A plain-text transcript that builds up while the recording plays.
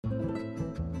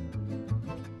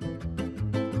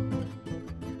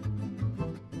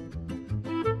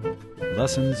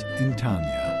Lessons in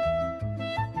Tanya.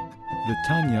 The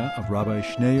Tanya of Rabbi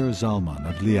Schneur Zalman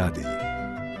of Liadi,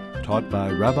 taught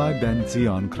by Rabbi Ben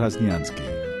Zion Krasniansky.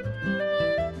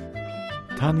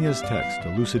 Tanya's text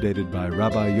elucidated by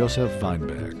Rabbi Yosef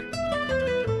Weinberg.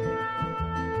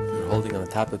 We're holding on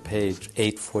the top of page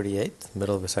 848,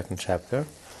 middle of the second chapter,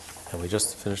 and we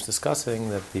just finished discussing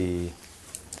that the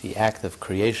act of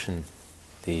creation,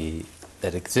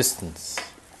 that existence,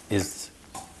 is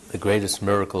the greatest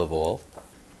miracle of all,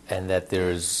 and that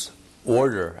there's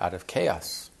order out of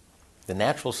chaos. The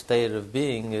natural state of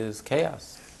being is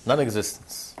chaos,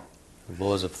 non-existence. The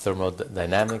laws of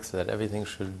thermodynamics, that everything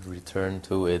should return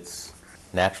to its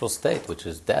natural state, which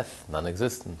is death,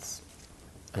 non-existence.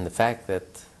 And the fact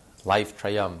that life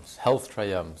triumphs, health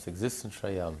triumphs, existence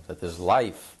triumphs, that there's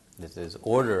life, that there's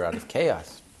order out of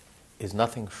chaos, is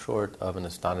nothing short of an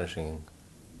astonishing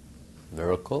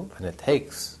miracle, and it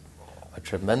takes a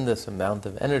tremendous amount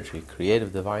of energy,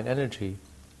 creative divine energy,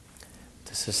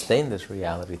 to sustain this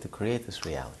reality, to create this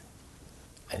reality.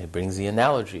 And he brings the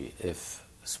analogy, if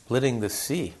splitting the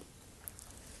sea,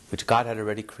 which God had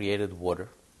already created water,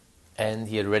 and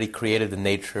he had already created the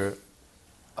nature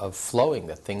of flowing,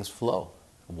 that things flow,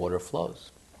 water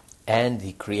flows. And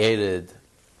he created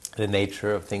the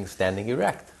nature of things standing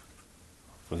erect.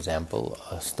 For example,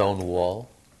 a stone wall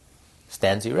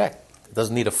stands erect. It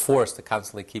doesn't need a force to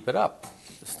constantly keep it up.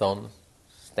 The stone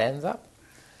stands up.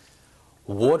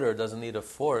 Water doesn't need a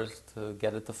force to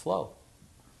get it to flow.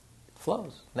 It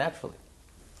flows naturally.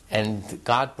 And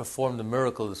God performed the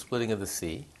miracle of the splitting of the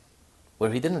sea,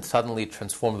 where he didn't suddenly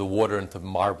transform the water into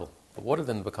marble. The water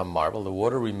didn't become marble. The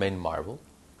water remained marble.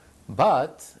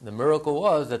 But the miracle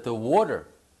was that the water,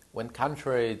 when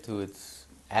contrary to its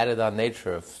added-on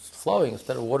nature of flowing,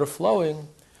 instead of water flowing,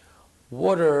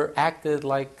 water acted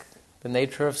like the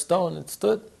nature of stone. It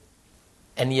stood.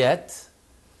 And yet,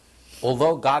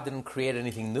 although God didn't create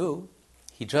anything new,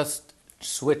 he just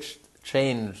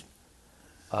changed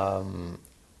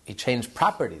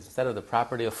properties. Instead of the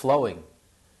property of flowing,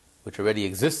 which already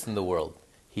exists in the world,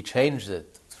 he changed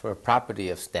it for a property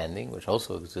of standing, which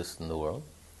also exists in the world.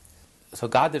 So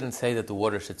God didn't say that the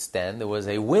water should stand. There was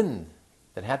a wind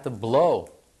that had to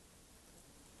blow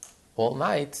all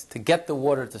night to get the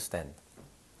water to stand.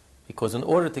 Because in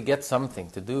order to get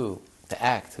something to do, to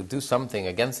act, to do something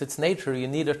against its nature, you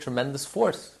need a tremendous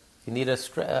force. You need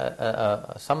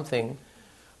something,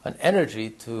 an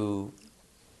energy to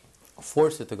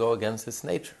force it to go against its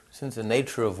nature. Since the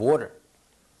nature of water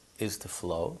is to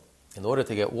flow, in order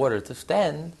to get water to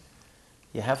stand,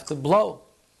 you have to blow.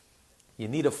 You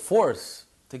need a force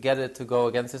to get it to go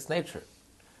against its nature.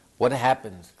 What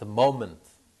happens the moment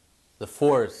the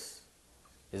force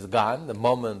is gone, the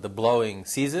moment the blowing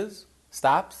ceases,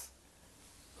 stops?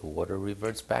 The water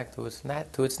reverts back to its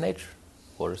nature.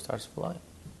 Water starts flowing.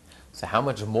 So how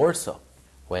much more so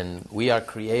when we are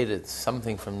created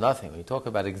something from nothing? When we talk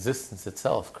about existence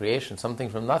itself, creation, something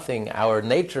from nothing, our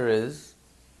nature is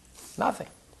nothing.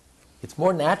 It's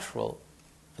more natural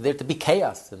for there to be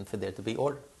chaos than for there to be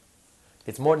order.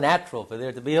 It's more natural for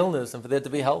there to be illness than for there to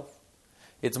be health.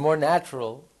 It's more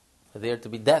natural for there to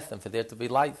be death than for there to be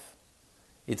life.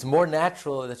 It's more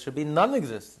natural that there should be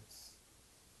non-existence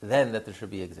than that there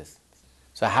should be existence.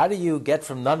 So how do you get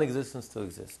from non-existence to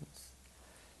existence?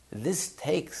 This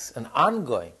takes an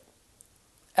ongoing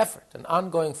effort, an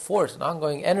ongoing force, an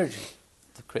ongoing energy,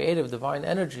 the creative divine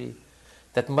energy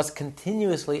that must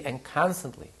continuously and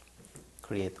constantly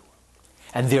create the world.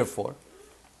 And therefore,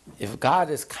 if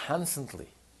God is constantly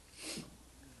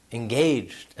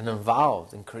engaged and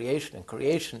involved in creation, and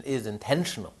creation is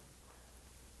intentional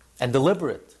and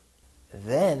deliberate,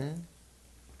 then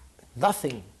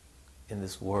nothing in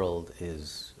this world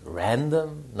is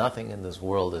random, nothing in this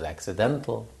world is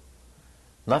accidental,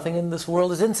 nothing in this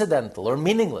world is incidental or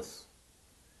meaningless.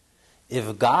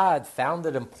 If God found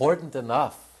it important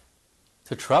enough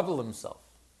to trouble himself,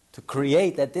 to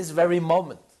create at this very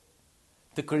moment,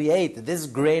 to create this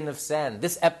grain of sand,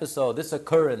 this episode, this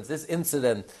occurrence, this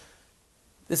incident,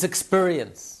 this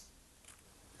experience,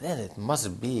 then it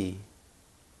must be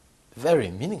very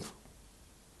meaningful.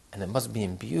 And it must be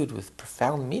imbued with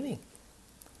profound meaning.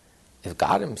 If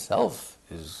God himself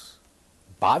is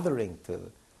bothering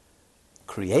to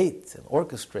create and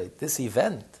orchestrate this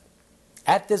event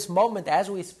at this moment as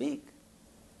we speak,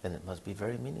 then it must be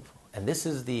very meaningful. And this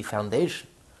is the foundation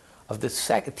of the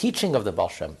teaching of the Baal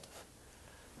Shem Tov.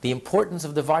 The importance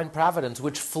of divine providence,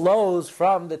 which flows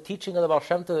from the teaching of the Baal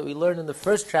Shem Tov that we learned in the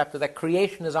first chapter, that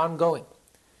creation is ongoing,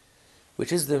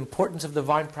 which is the importance of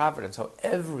divine providence. So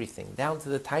everything, down to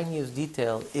the tiniest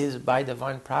detail, is by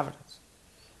divine providence.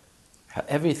 How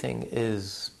everything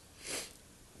is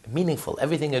meaningful.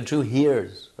 Everything a Jew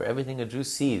hears or everything a Jew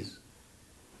sees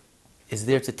is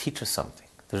there to teach us something.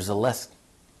 There's a lesson.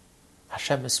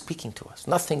 Hashem is speaking to us.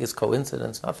 Nothing is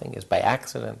coincidence. Nothing is by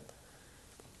accident.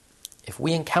 If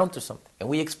we encounter something and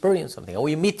we experience something and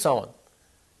we meet someone,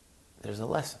 there's a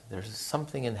lesson. There's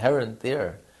something inherent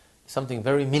there, something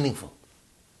very meaningful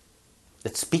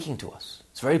that's speaking to us.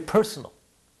 It's very personal.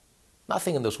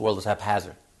 Nothing in this world is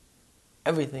haphazard.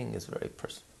 Everything is very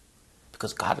personal.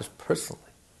 Because God is personally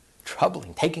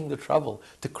taking the trouble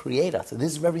to create us at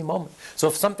this very moment. So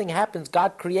if something happens,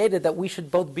 God created that we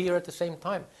should both be here at the same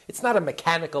time. It's not a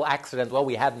mechanical accident, well,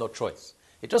 we had no choice.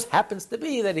 It just happens to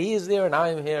be that He is there and I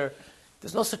am here.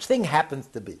 There's no such thing happens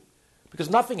to be. Because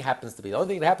nothing happens to be. The only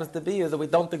thing that happens to be is that we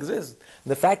don't exist.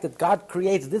 And the fact that God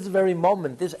creates this very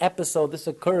moment, this episode, this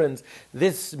occurrence,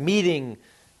 this meeting,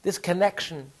 this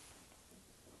connection,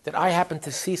 that I happen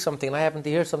to see something, and I happen to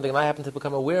hear something, and I happen to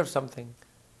become aware of something,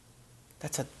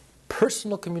 that's a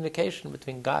personal communication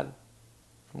between God,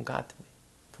 from God to me.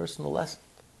 Personal lesson.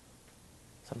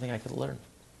 Something I could learn.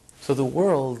 So the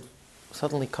world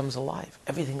suddenly comes alive.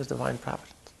 Everything is divine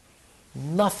providence.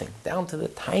 Nothing, down to the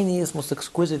tiniest, most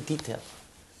exquisite detail,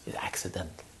 is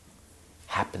accidental.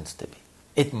 Happens to be.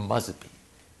 It must be.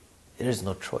 There is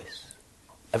no choice.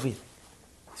 Everything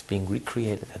is being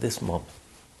recreated at this moment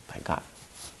by God.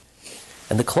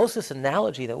 And the closest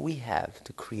analogy that we have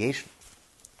to creation,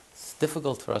 it's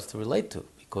difficult for us to relate to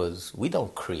because we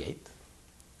don't create.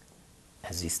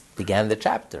 As he began the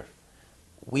chapter,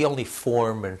 we only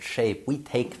form and shape. We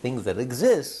take things that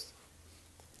exist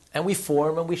and we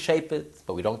form and we shape it,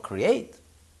 but we don't create.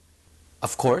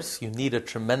 Of course, you need a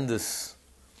tremendous...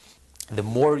 The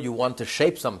more you want to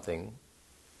shape something,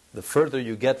 the further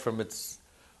you get from its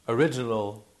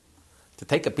original. To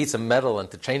take a piece of metal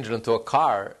and to change it into a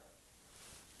car,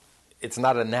 it's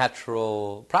not a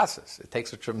natural process. It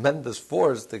takes a tremendous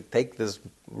force to take this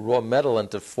raw metal and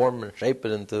to form and shape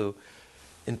it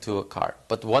into a car.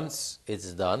 But once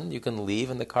it's done, you can leave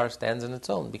and the car stands on its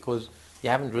own because you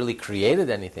haven't really created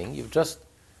anything. You've just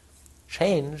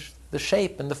changed the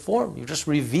shape and the form. You've just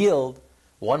revealed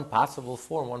one possible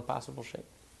form, one possible shape.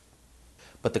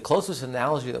 But the closest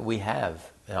analogy that we have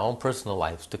in our own personal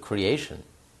lives to creation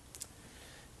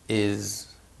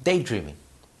is daydreaming.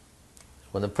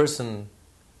 When a person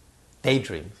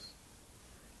daydreams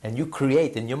and you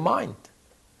create in your mind,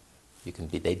 you can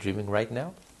be daydreaming right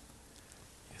now.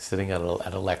 You're sitting at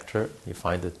a lecture, you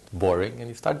find it boring, and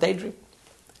you start daydreaming.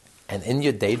 And in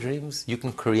your daydreams, you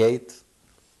can create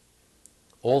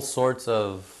all sorts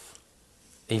of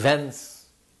events,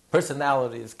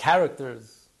 personalities,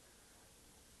 characters.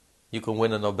 You can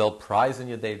win a Nobel Prize in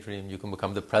your daydream. You can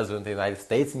become the President of the United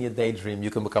States in your daydream.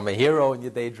 You can become a hero in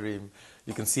your daydream.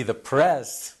 You can see the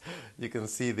press. You can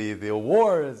see the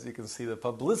awards. You can see the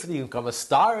publicity. You can become a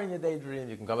star in your daydream.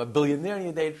 You can become a billionaire in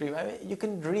your daydream. I mean, you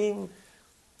can dream.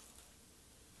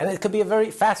 And it could be a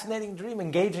very fascinating dream,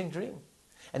 engaging dream.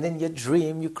 And then your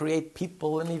dream, you create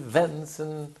people and events,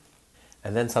 and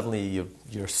then suddenly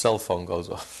your cell phone goes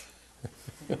off.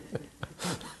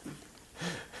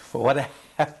 What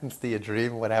happens to your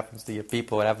dream? What happens to your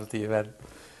people? What happens to your event?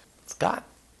 It's gone.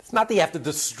 It's not that you have to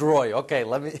destroy. Okay,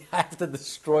 I have to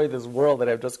destroy this world that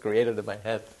I've just created in my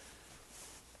head.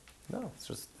 No,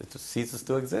 it just ceases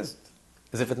to exist.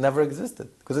 As if it never existed.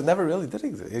 Because it never really did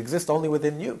exist. It exists only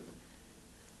within you.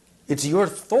 It's your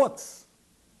thoughts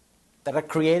that are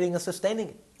creating and sustaining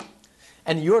it.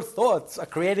 And your thoughts are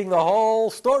creating the whole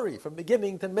story from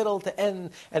beginning to middle to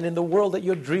end. And in the world that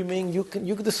you're dreaming, you can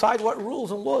decide what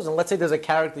rules and laws. And let's say there's a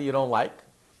character you don't like.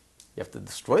 You have to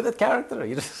destroy that character, or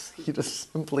you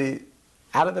just simply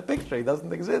out of the picture. He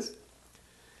doesn't exist.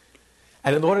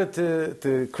 And in order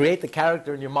to create the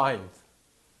character in your mind,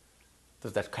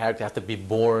 does that character have to be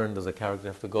born? Does the character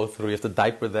have to go through? You have to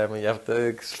diaper them, and you have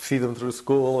to see them through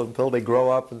school until they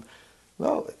grow up. And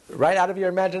no, right out of your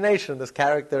imagination, this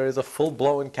character is a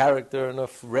full-blown character and a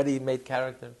ready-made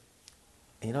character.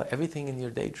 And everything in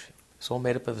your daydream is all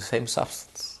made up of the same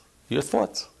substance. Your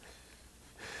thoughts.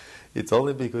 It's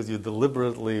only because you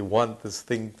deliberately want this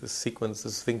thing, this sequence,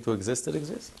 this thing to exist, it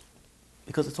exists.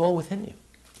 Because it's all within you.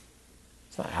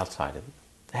 It's not outside of it.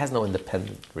 It has no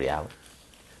independent reality.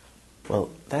 Well,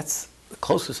 that's the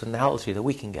closest analogy that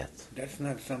we can get. That's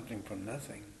not something from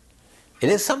nothing. It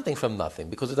is something from nothing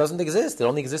because it doesn't exist. It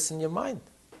only exists in your mind.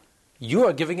 You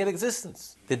are giving it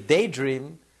existence. The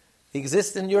daydream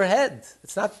exists in your head.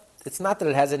 It's not that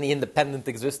it has any independent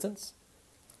existence.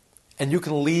 And you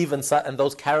can leave and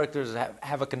those characters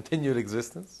have a continued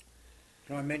existence.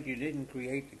 No, I meant you didn't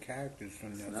create the characters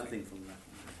from nothing. Nothing from nothing.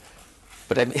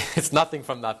 But I mean, it's nothing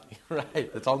from nothing,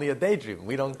 right? It's only a daydream.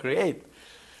 We don't create.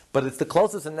 But it's the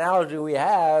closest analogy we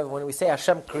have when we say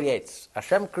Hashem creates.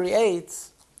 Hashem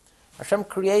creates,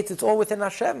 it's all within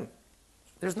Hashem.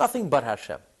 There's nothing but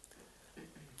Hashem.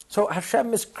 So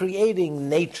Hashem is creating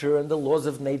nature and the laws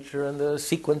of nature and the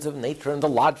sequence of nature and the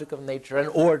logic of nature and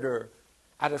order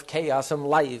out of chaos and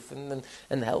life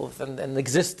and health and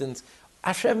existence.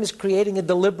 Hashem is creating it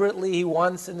deliberately. He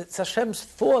wants, and it's Hashem's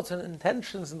thoughts and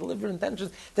intentions and deliberate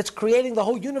intentions that's creating the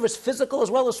whole universe, physical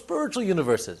as well as spiritual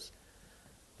universes.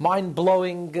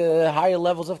 Mind-blowing higher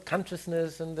levels of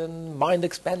consciousness, and then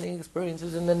mind-expanding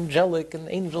experiences, and angelic and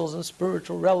angels and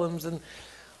spiritual realms, and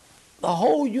the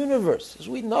whole universe as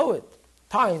we know it.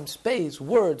 Time, space,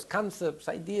 words, concepts,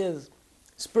 ideas,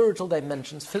 spiritual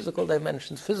dimensions, physical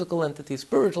entities,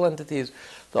 spiritual entities,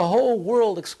 the whole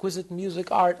world, exquisite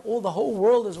music, art, all the whole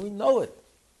world as we know it.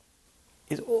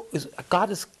 God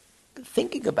is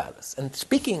thinking about us and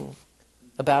speaking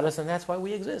about us, and that's why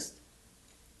we exist.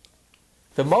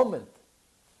 The moment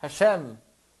Hashem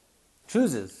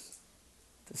chooses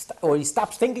to or he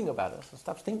stops thinking about us, and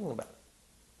stops thinking about it,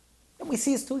 then we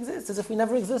cease to exist as if we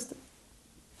never existed.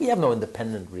 We have no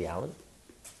independent reality.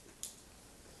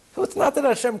 So it's not that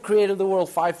Hashem created the world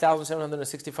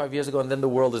 5,765 years ago and then the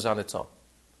world is on its own.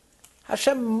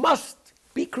 Hashem must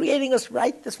be creating us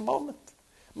right this moment.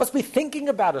 Must be thinking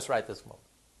about us right this moment.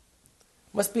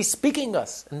 Must be speaking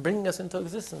us and bringing us into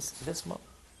existence this moment.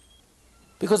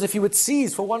 Because if you would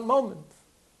cease for one moment,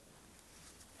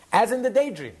 as in the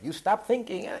daydream, you stop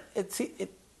thinking, it's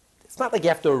not like you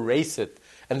have to erase it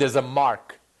and there's a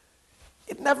mark.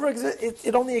 It never exists.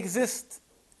 It only exists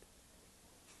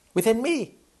within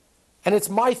me. And it's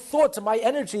my thoughts and my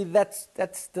energy that's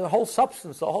the whole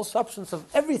substance of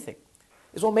everything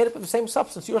is all made up of the same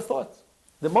substance, your thoughts.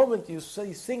 The moment you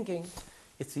cease thinking,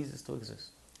 it ceases to exist.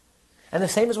 And the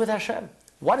same is with Hashem.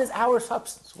 What is our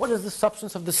substance? What is the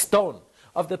substance of the stone,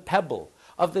 of the pebble,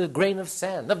 of the grain of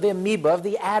sand, of the amoeba, of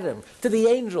the atom, to the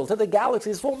angel, to the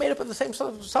galaxy? It's all made up of the same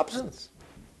substance.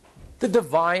 The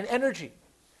divine energy.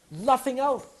 Nothing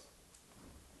else.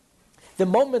 The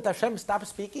moment Hashem stops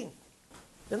speaking,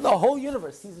 then the whole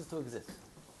universe ceases to exist.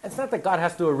 It's not that God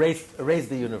has to erase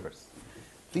the universe.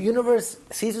 The universe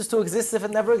ceases to exist if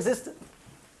it never existed.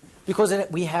 Because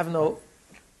we have no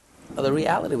other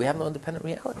reality. We have no independent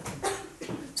reality.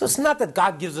 So it's not that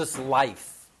God gives us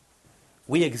life.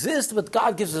 We exist, but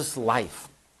God gives us life.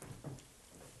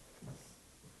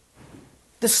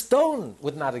 The stone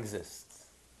would not exist.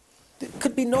 There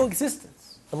could be no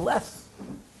existence unless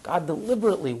God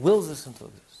deliberately wills us into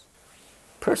existence.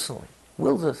 Personally,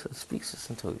 wills us and speaks us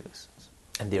into existence.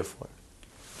 And therefore,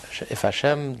 if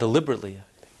Hashem deliberately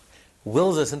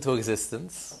wills us into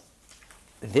existence,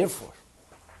 therefore,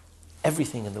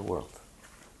 everything in the world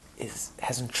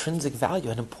has intrinsic value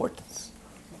and importance.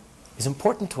 Is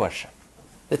important to Hashem.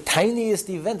 The tiniest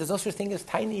event, there's no such thing as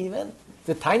tiny event.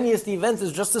 The tiniest event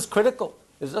is just as critical,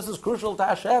 is just as crucial to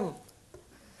Hashem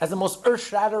as the most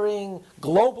earth-shattering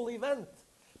global event.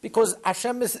 Because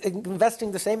Hashem is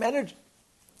investing the same energy.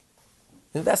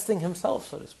 Investing himself,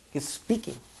 so to speak. He's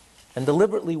speaking and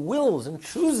deliberately wills and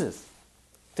chooses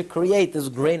to create this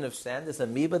grain of sand, this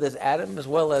amoeba, this atom, as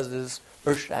well as this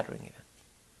earth-shattering event.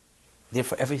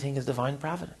 Therefore, everything is divine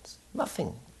providence.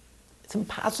 Nothing. It's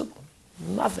impossible.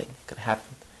 Nothing could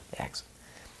happen by accident.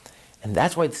 And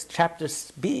that's why this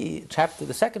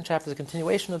the second chapter is a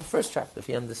continuation of the first chapter. If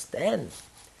you understand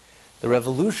the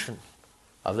revolution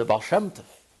of the Baal Shem Tov,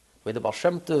 where the Baal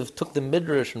Shem Tov took the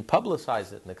Midrash and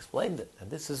publicized it and explained it,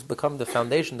 and this has become the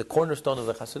foundation, the cornerstone of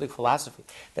the Hasidic philosophy,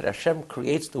 that Hashem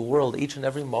creates the world each and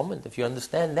every moment. If you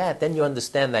understand that, then you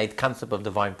understand the concept of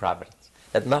divine providence,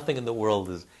 that nothing in the world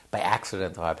is by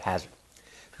accident or haphazard.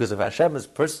 Because if Hashem is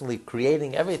personally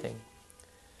creating everything,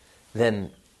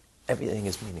 then everything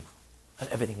is meaningful, and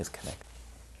everything is connected.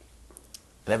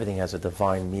 And everything has a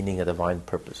divine meaning, a divine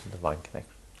purpose, and divine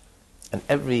connection. And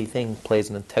everything plays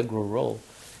an integral role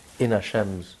in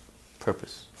Hashem's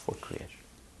purpose for creation.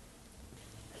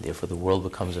 And therefore the world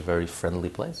becomes a very friendly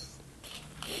place,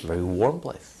 a very warm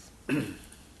place.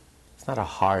 It's not a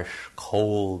harsh,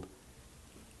 cold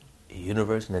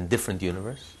universe, an indifferent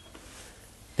universe.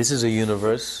 This is a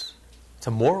universe, it's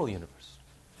a moral universe.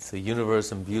 It's a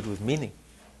universe imbued with meaning,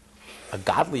 a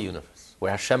godly universe,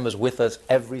 where Hashem is with us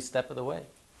every step of the way.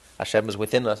 Hashem is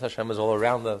within us, Hashem is all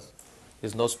around us.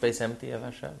 There's no space empty of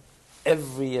Hashem.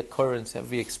 Every occurrence,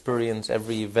 every experience,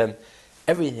 every event,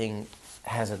 everything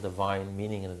has a divine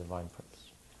meaning and a divine purpose.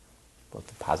 Both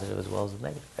the positive as well as the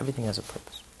negative. Everything has a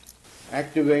purpose.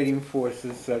 Activating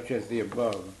forces such as the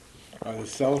above are the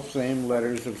self-same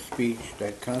letters of speech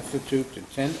that constitute the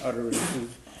 10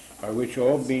 utterances by which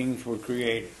all beings were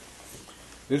created.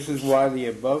 This is why the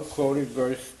above quoted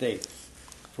verse states,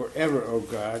 "Forever, O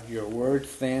God, your word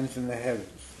stands in the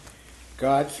heavens."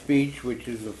 God's speech, which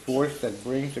is the force that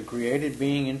brings a created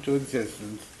being into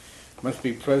existence, must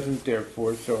be present,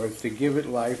 therefore, so as to give it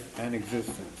life and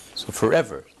existence. So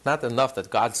forever. Not enough that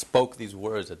God spoke these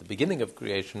words at the beginning of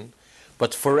creation,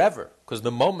 but forever. Because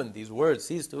the moment these words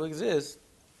cease to exist,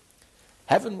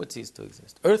 heaven would cease to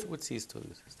exist, earth would cease to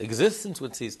exist, existence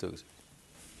would cease to exist.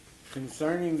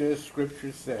 Concerning this,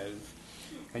 Scripture says,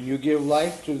 "And you give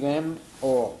life to them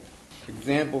all."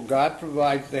 Example, God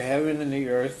provides the heaven and the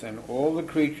earth and all the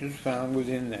creatures found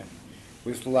within them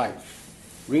with life.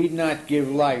 Read not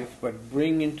give life, but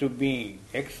bring into being,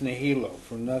 ex nihilo,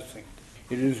 from nothing.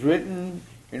 It is written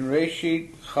in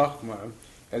Reshit Chachma,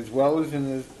 as well as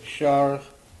in the Shar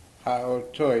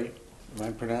HaOtoi. Am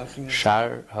I pronouncing it?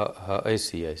 Shar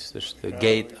HaOtoi, the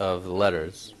gate of the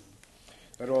letters.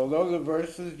 But although the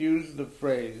verses use the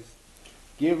phrase,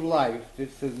 "give life,"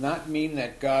 this does not mean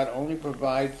that God only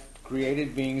provides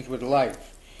created beings with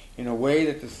life in a way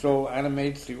that the soul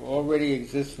animates the already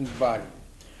existent body.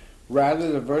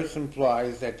 Rather, the verse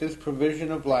implies that this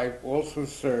provision of life also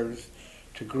serves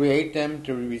to create them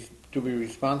to be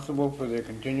responsible for their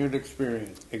continued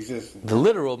existence. The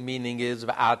literal meaning is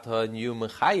v'ata and you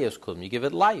mechayes kulum. You give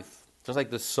it life, just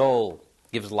like the soul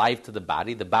gives life to the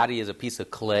body. The body is a piece of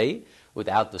clay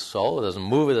without the soul. It doesn't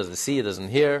move, it doesn't see, it doesn't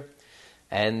hear.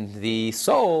 And the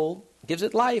soul gives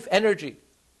it life, energy.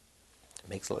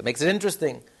 It makes it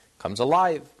interesting, comes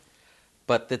alive.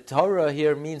 But the Torah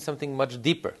here means something much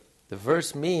deeper. The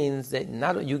verse means that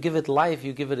not you give it life,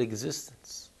 you give it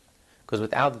existence. Because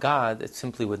without God, it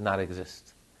simply would not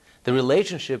exist. The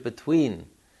relationship between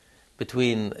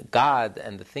God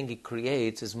and the thing He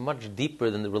creates is much deeper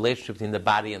than the relationship between the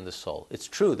body and the soul. It's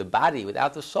true, the body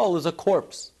without the soul is a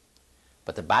corpse.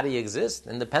 But the body exists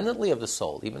independently of the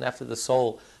soul. Even after the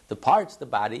soul departs the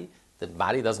body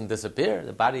doesn't disappear,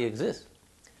 the body exists.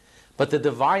 But the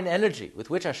divine energy with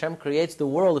which Hashem creates the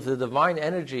world, if the divine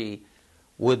energy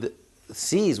would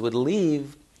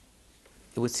leave,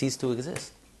 it would cease to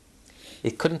exist.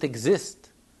 It couldn't exist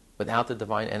without the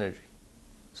divine energy.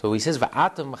 So he says,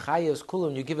 "Va'atam machayos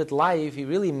kulam." You give it life. He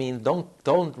really means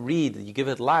don't read. You give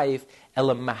it life.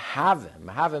 Ela mahave.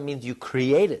 Mahave means you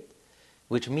create it,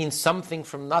 which means something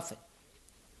from nothing.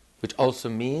 Which also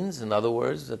means, in other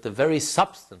words, that the very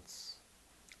substance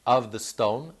of the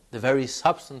stone, the very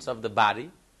substance of the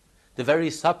body, the very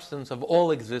substance of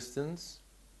all existence,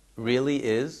 really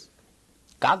is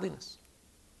godliness,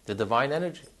 the divine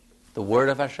energy, the word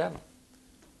of Hashem.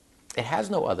 It has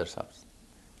no other substance.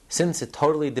 Since it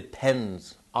totally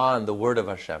depends on the word of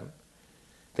Hashem,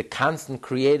 the constant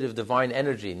creative divine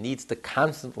energy needs to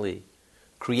constantly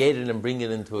create it and bring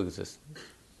it into existence.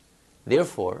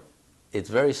 Therefore, its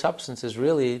very substance is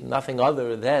really nothing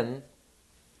other than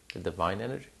the divine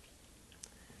energy.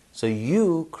 So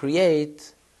you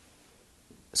create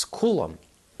skulam,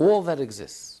 all that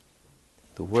exists.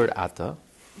 The word ata.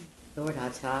 The word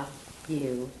ata,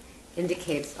 you,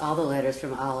 indicates all the letters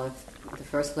from Aleph, the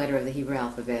first letter of the Hebrew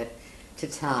alphabet, to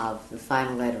Tav, the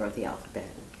final letter of the alphabet.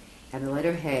 And the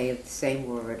letter Hey of the same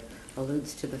word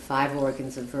alludes to the 5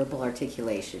 organs of verbal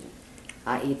articulation,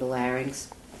 i.e. the larynx,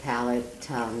 palate,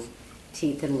 tongue,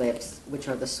 teeth, and lips, which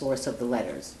are the source of the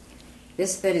letters.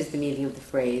 This then is the meaning of the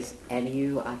phrase, "And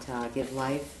you, Ata, give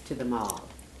life to them all."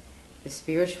 The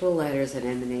spiritual letters that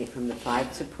emanate from the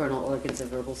 5 supernal organs of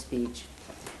verbal speech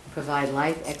provide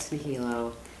life ex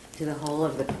nihilo to the whole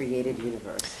of the created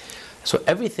universe. So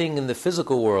everything in the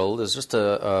physical world is just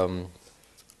a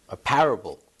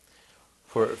parable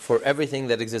for everything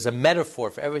that exists, a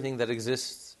metaphor for everything that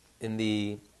exists in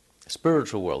the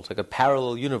spiritual world. It's like a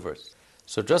parallel universe.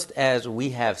 So just as we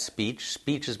have speech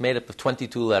is made up of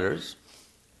 22 letters.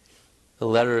 The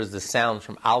letter is the sound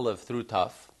from Aleph through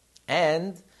Taf,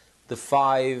 and the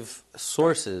 5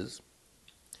 sources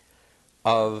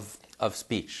of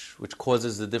speech, which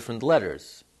causes the different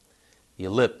letters.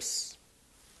 Your lips,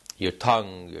 your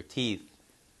tongue, your teeth,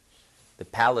 the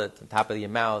palate, the top of your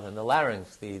mouth, and the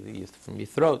larynx, from your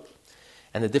throat,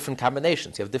 and the different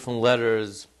combinations. You have different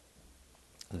letters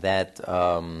that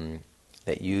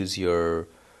use your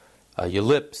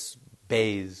lips,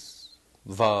 Beis,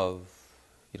 Vav.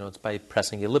 It's by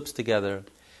pressing your lips together.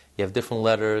 You have different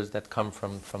letters that come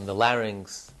from the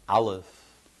larynx, Aleph,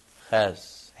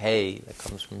 Ches, Hey, that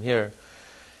comes from here.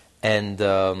 And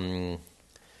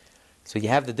so you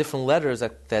have the different letters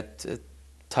that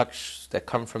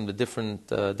come from the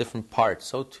different parts.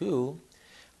 So too,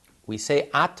 we say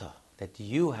Ata, that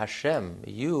you, Hashem,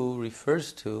 you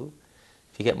refers to,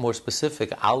 if you get more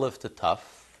specific, Aleph to Taf,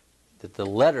 that the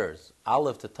letters,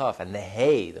 Aleph to Taf, and the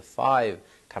Hey, the 5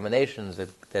 combinations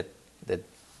that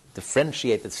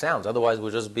differentiate the sounds, otherwise it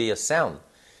would just be a sound.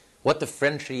 What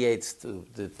differentiates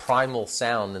the primal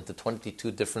sound into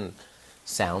 22 different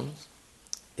sounds?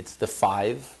 It's the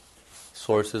 5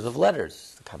 sources of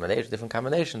letters, different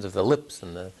combinations of the lips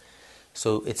and the.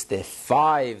 So it's the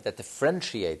 5 that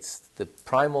differentiates the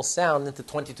primal sound into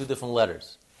 22 different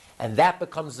letters, and that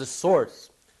becomes the source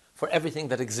for everything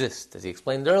that exists. As he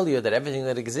explained earlier, that everything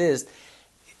that exists,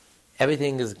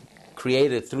 everything is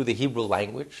created through the Hebrew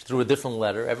language, through a different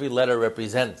letter. Every letter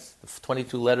represents the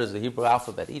 22 letters of the Hebrew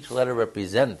alphabet. Each letter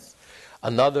represents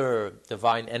another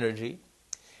divine energy.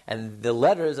 And the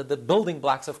letters are the building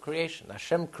blocks of creation.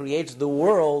 Hashem creates the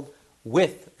world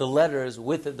with the letters,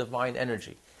 with the divine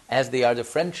energy, as they are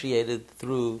differentiated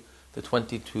through the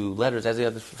 22 letters, as they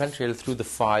are differentiated through the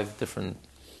 5 different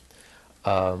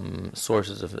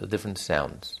sources of different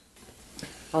sounds.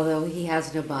 Although he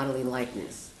has no bodily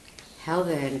likeness, how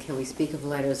then can we speak of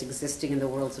letters existing in the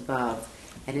worlds above,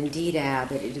 and indeed add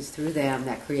that it is through them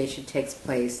that creation takes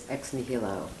place ex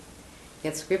nihilo?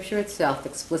 Yet Scripture itself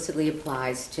explicitly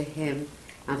applies to him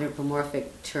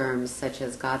anthropomorphic terms such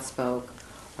as God spoke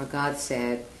or God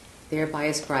said, thereby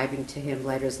ascribing to him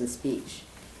letters and speech.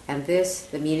 And this,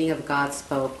 the meaning of God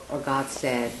spoke or God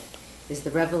said, is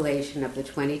the revelation of the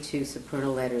 22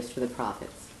 supernal letters for the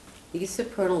prophets. These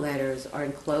supernal letters are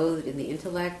enclosed in the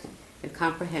intellect and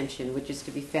comprehension which is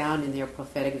to be found in their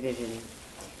prophetic vision,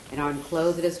 and are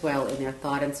enclosed as well in their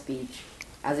thought and speech,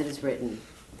 as it is written,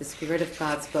 the Spirit of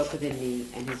God spoke within me,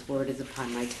 and his word is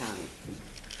upon my tongue.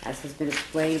 As has been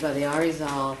explained by the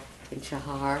Arizal in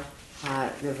Shahar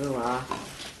HaNevuah,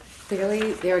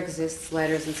 clearly there exists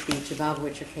letters and speech above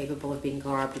which are capable of being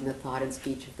garbed in the thought and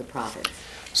speech of the prophets.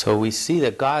 So we see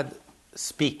that God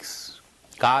speaks,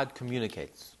 God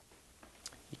communicates.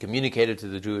 He communicated to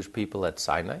the Jewish people at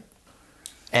Sinai,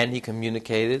 and he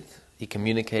communicates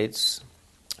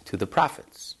to the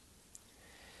prophets.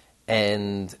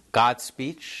 And God's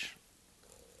speech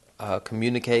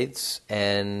communicates,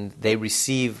 and they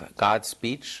receive God's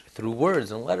speech through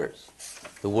words and letters.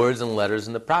 The words and letters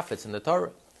in the prophets in the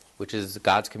Torah, which is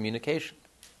God's communication.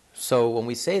 So when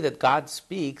we say that God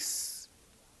speaks,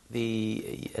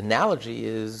 the analogy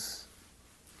is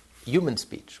human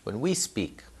speech. When we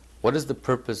speak, what is the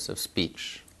purpose of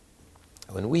speech?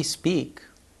 When we speak,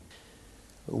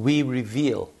 we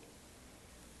reveal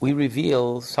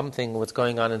something, what's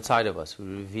going on inside of us. We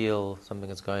reveal something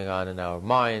that's going on in our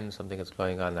mind, something that's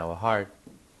going on in our heart,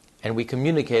 and we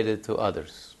communicate it to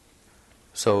others.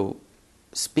 So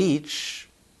speech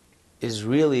is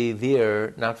really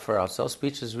there, not for ourselves.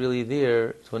 Speech is really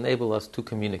there to enable us to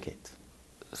communicate.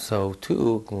 So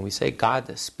too, when we say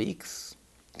God speaks,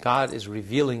 God is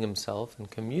revealing himself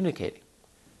and communicating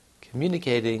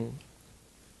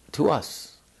to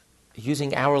us,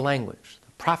 using our language.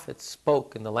 The prophets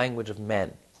spoke in the language of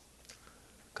men.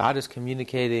 God is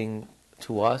communicating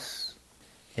to us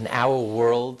in our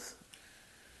world,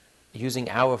 using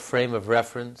our frame of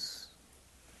reference,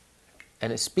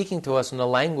 and is speaking to us in a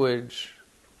language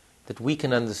that we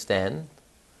can understand,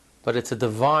 but it's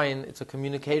a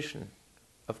communication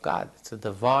of God. It's a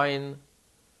divine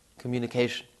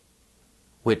communication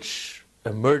which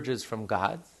emerges from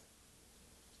God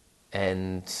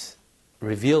and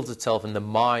reveals itself in the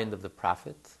mind of the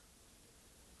prophet,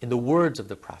 in the words of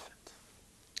the prophet.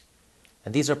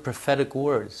 And these are prophetic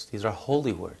words. These are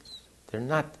holy words. They're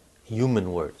not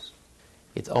human words.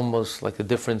 It's almost like the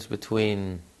difference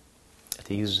between,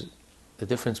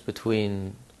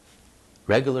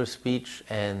 regular speech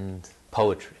and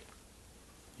poetry.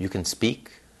 You can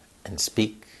speak and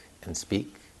speak and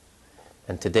speak.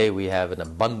 And today we have an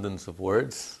abundance of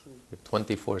words,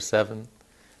 24/7,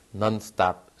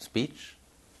 non-stop speech,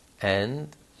 and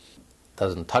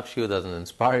doesn't touch you, doesn't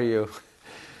inspire you,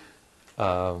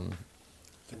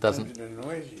 It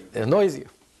annoys you. It annoys you.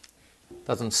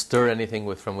 Doesn't stir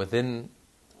anything from within.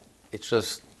 It's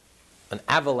just an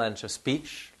avalanche of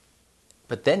speech.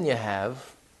 But then you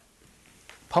have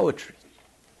poetry.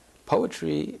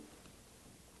 Poetry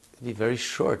can be very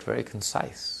short, very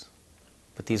concise.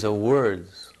 But these are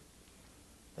words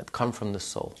that come from the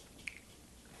soul.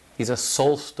 These are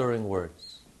soul-stirring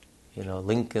words.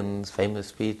 Lincoln's famous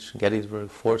speech, Gettysburg,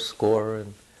 400,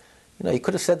 and you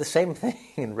could have said the same thing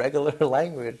in regular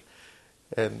language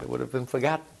and it would have been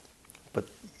forgotten. But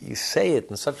you say it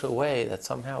in such a way that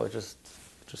somehow it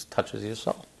just touches your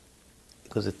soul.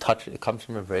 Because it comes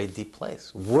from a very deep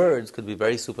place. Words could be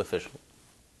very superficial,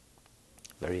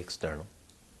 very external.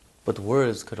 But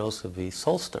words could also be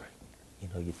soul-stirring.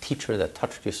 Your teacher that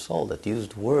touched your soul, that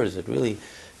used words that really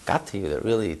got to you, that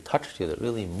really touched you, that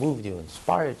really moved you,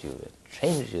 inspired you, that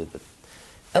changed you, that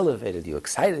elevated you,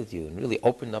 excited you, and really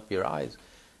opened up your eyes.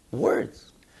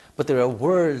 Words. But there are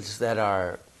words that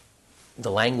are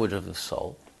the language of the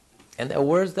soul, and there are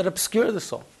words that obscure the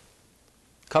soul,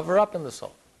 cover up in the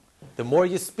soul. The more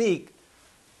you speak,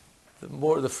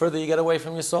 the further you get away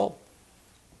from your soul.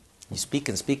 You speak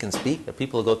and speak and speak. There are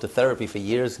people who go to therapy for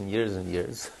years and years and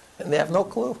years, and they have no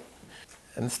clue.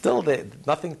 And still,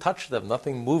 nothing touched them,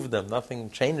 nothing moved them, nothing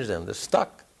changed them. They're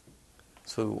stuck.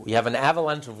 So you have an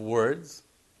avalanche of words,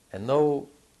 and no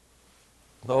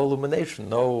illumination,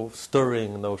 no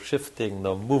stirring, no shifting,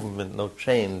 no movement, no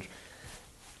change.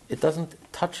 It doesn't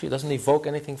touch you, it doesn't evoke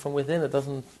anything from within, it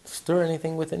doesn't stir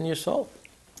anything within your soul.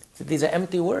 So these are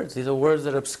empty words. These are words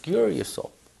that obscure your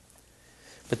soul.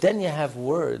 But then you have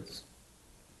words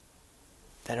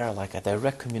that are like a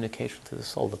direct communication to the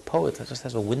soul. The poet just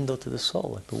has a window to the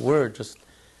soul. Like the word just,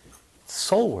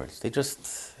 soul words, they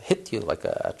just hit you like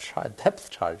a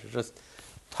depth charge. It just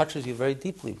touches you very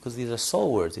deeply because these are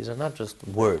soul words. These are not just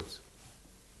words.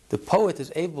 The poet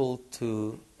is able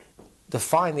to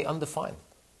define the undefined,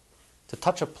 to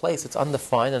touch a place that's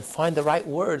undefined and find the right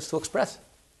words to express it.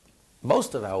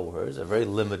 Most of our words are very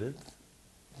limited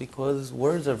because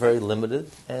words are very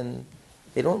limited and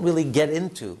they don't really get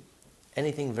into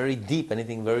anything very deep,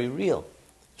 anything very real.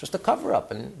 Just a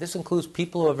cover-up. And this includes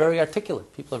people who are very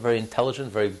articulate. People are very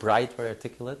intelligent, very bright, very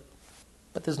articulate.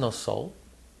 But there's no soul.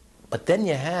 But then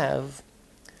you have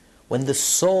when the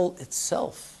soul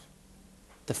itself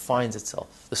defines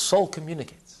itself. The soul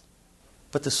communicates.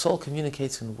 But the soul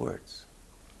communicates in words.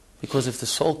 Because if the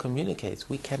soul communicates,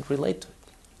 we can't relate to it.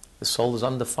 The soul is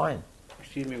undefined.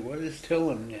 Excuse me, what is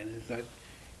Tillim then? Is that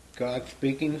God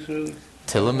speaking through?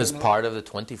 Tillim is part of the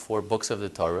 24 books of the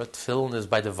Torah. Tillim is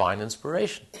by divine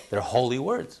inspiration. They're holy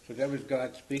words. So that was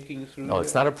God speaking through? No,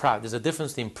 it's not a prophet. There's a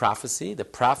difference between prophecy, the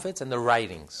prophets, and the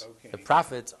writings. Okay. The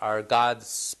prophets are God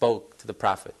spoke to the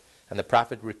prophet, and the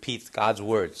prophet repeats God's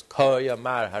words. Ko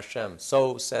yamar Hashem,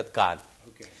 so said God.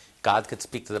 Okay. God could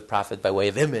speak to the prophet by way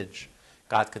of image.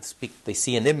 God could speak, they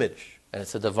see an image, and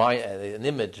it's a divine, an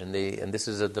image, and this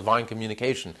is a divine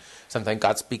communication. Sometimes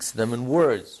God speaks to them in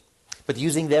words, but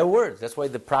using their words. That's why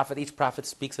each prophet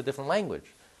speaks a different language.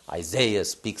 Isaiah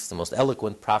speaks the most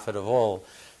eloquent prophet of all.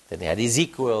 Then you had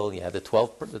Ezekiel, you had the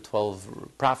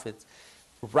 12 prophets.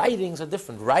 Writings are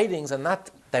different. Writings are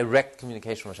not direct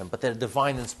communication from Hashem, but they're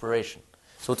divine inspiration.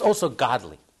 So it's also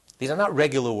godly. These are not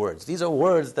regular words. These are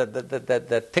words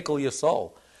that tickle your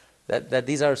soul. That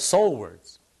these are soul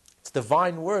words. It's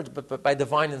divine words, but by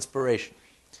divine inspiration.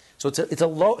 So it's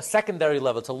a secondary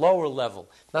level. It's a lower level.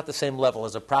 Not the same level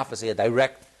as a prophecy, a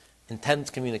direct, intense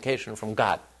communication from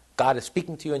God. God is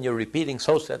speaking to you and you're repeating,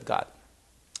 so said God.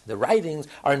 The writings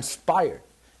are inspired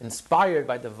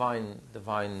by divine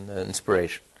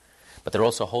inspiration. But they're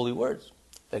also holy words.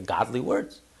 They're godly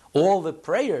words. All the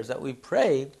prayers that we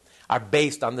pray are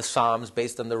based on the Psalms,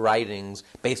 based on the writings,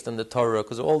 based on the Torah,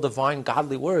 because they're all divine,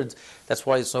 godly words. That's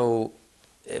why it's so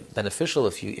beneficial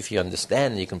if you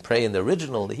understand, you can pray in the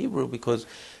original, the Hebrew, because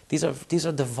these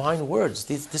are divine words.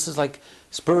 This is like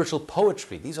spiritual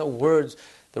poetry. These are words.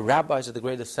 The rabbis of the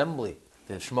Great Assembly,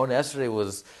 the Shemona Esrei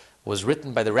was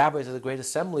written by the rabbis of the Great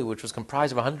Assembly, which was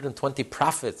comprised of 120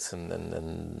 prophets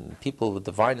and people with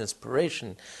divine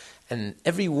inspiration. And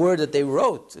every word that they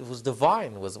wrote, it was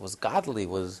divine, was godly,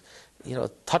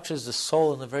 touches the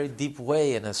soul in a very deep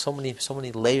way, and has so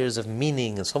many layers of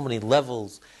meaning and so many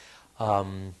levels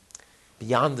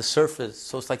beyond the surface.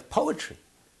 So it's like poetry.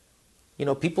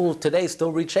 People today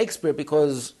still read Shakespeare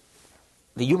because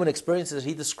the human experiences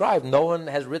he described, no one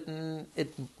has written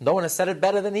it, no one has said it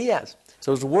better than he has.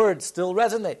 So his words still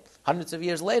resonate hundreds of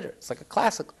years later. It's like a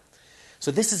classical.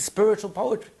 So this is spiritual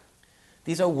poetry.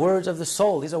 These are words of the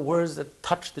soul. These are words that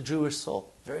touch the Jewish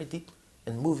soul very deeply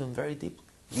and move him very deeply.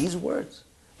 These words,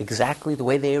 exactly the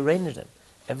way they arranged them.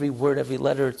 Every word, every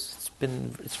letter, it's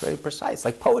very precise,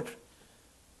 like poetry.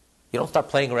 You don't start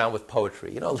playing around with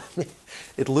poetry.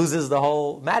 It loses the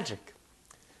whole magic.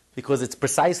 Because it's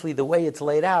precisely the way it's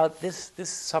laid out, this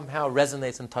somehow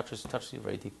resonates and touches you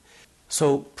very deep.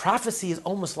 So prophecy is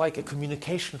almost like a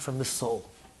communication from the soul.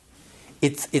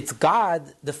 It's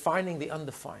God defining the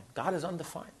undefined. God is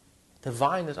undefined.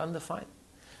 Divine is undefined.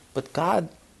 But God,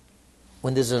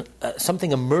 when there's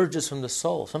something emerges from the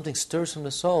soul, something stirs from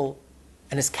the soul,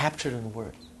 and is captured in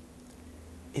words,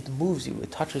 it moves you,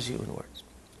 it touches you in words.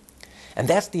 And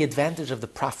that's the advantage of the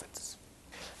prophets.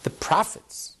 The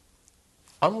prophets,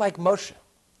 unlike Moshe,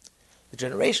 the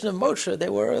generation of Moshe, they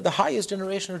were the highest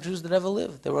generation of Jews that ever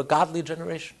lived. They were a godly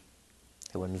generation.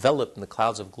 They were enveloped in the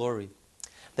clouds of glory.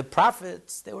 The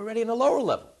prophets, they were already in a lower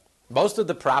level. Most of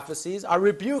the prophecies are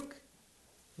rebuke.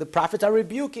 The prophets are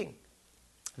rebuking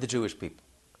the Jewish people.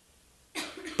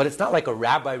 But it's not like a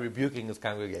rabbi rebuking his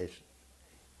congregation.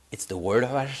 It's the word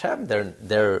of Hashem.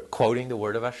 They're quoting the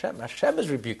word of Hashem. Hashem is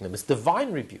rebuking them. It's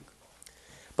divine rebuke.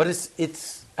 But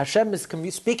it's Hashem is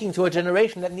speaking to a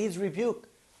generation that needs rebuke.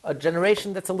 A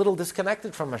generation that's a little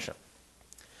disconnected from Hashem.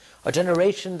 A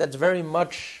generation that's very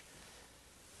much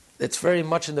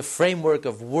in the framework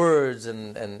of words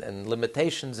and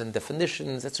limitations and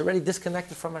definitions. It's already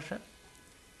disconnected from Hashem.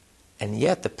 And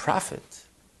yet the prophet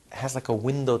has like a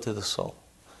window to the soul.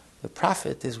 The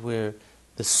prophet is where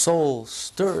the soul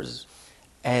stirs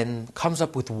and comes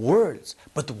up with words,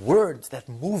 but words that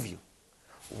move you,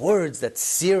 words that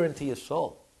sear into your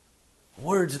soul,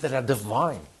 words that are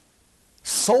divine,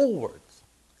 soul words.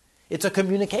 It's a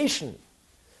communication,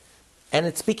 and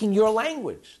it's speaking your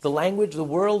language, the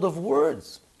world of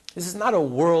words. This is not a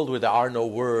world where there are no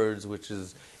words, which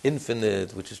is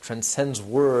infinite, which transcends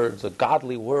words, a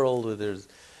godly world where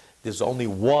there's only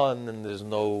one, and there's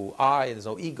no I, and there's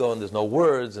no ego, and there's no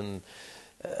words, and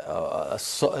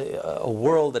a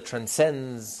world that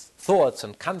transcends thoughts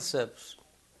and concepts.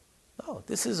 No,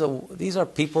 these are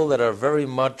people that are very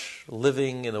much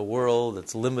living in a world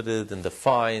that's limited and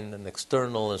defined and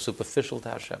external and superficial to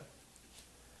Hashem.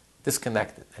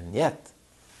 Disconnected. And yet,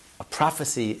 a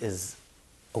prophecy is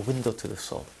a window to the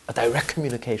soul, a direct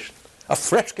communication, a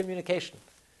fresh communication.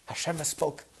 Hashem has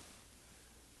spoken.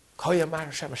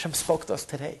 Hashem spoke to us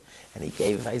today, and He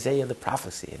gave Isaiah the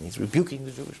prophecy, and He's rebuking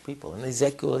the Jewish people, and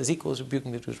Ezekiel is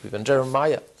rebuking the Jewish people, and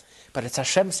Jeremiah. But it's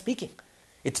Hashem speaking.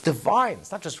 It's divine.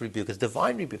 It's not just rebuke, it's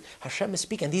divine rebuke. Hashem is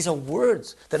speaking, and these are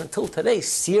words that until today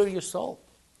sear your soul.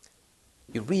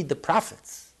 You read the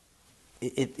prophets.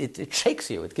 It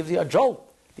shakes you. It gives you a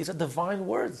jolt. These are divine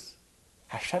words.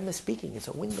 Hashem is speaking. It's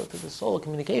a window to the soul, a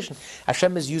communication.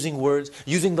 Hashem is using words,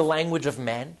 using the language of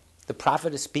man. The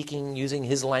prophet is speaking using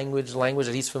his language, the language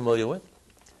that he's familiar with.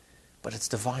 But it's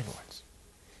divine words.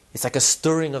 It's like a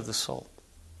stirring of the soul.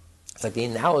 It's like the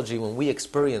analogy when we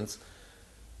experience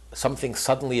something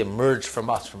suddenly emerge from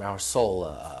us, from our soul,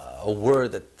 a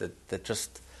word that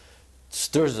just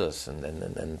stirs us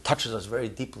and touches us very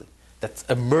deeply, that's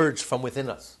emerged from within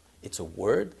us. It's a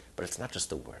word, but it's not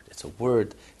just a word. It's a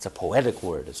word, it's a poetic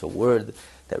word. It's a word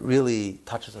that really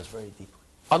touches us very deeply.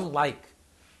 Unlike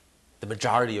the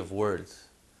majority of words.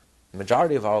 The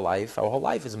majority of our whole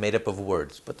life is made up of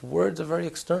words. But the words are very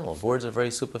external. Words are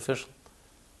very superficial.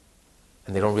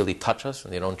 And they don't really touch us,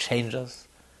 and they don't change us,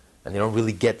 and they don't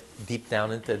really get deep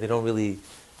down into it. They don't really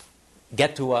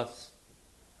get to us.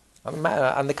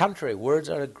 On the contrary, words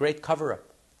are a great cover-up.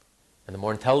 And the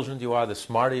more intelligent you are, the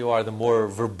smarter you are, the more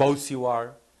verbose you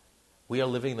are. We are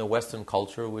living in a Western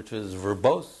culture which is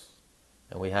verbose.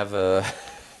 And we have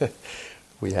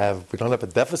we don't have a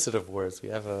deficit of words. We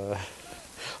have a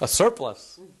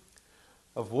surplus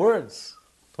of words,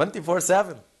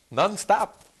 24/7,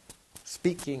 non-stop,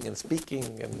 speaking, and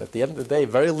at the end of the day,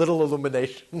 very little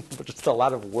illumination, but just a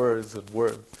lot of words and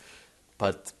words.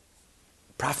 But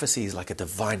prophecy is like a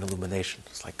divine illumination.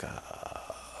 It's like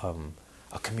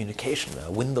a communication, a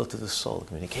window to the soul, a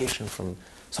communication from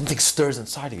something stirs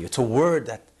inside of you. It's a word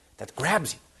that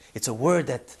grabs you. It's a word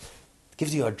that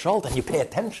gives you a jolt and you pay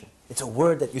attention. It's a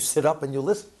word that you sit up and you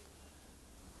listen.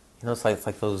 You know, it's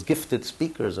like those gifted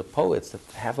speakers or poets that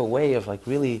have a way of like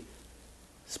really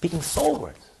speaking soul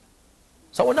words.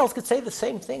 Someone else could say the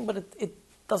same thing, but it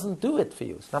doesn't do it for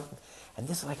you. It's not, and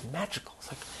this is like magical.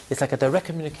 It's like a direct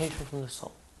communication from the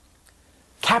soul.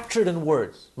 Captured in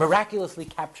words, miraculously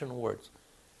captured in words.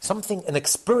 Something, an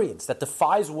experience that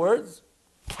defies words,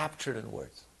 captured in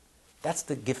words. That's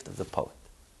the gift of the poet.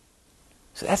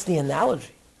 So that's the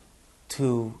analogy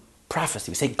to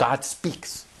prophecy. We say God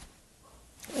speaks.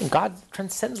 And God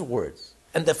transcends words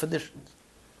and definitions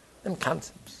and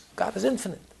concepts. God is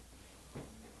infinite.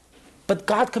 But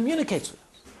God communicates with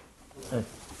us.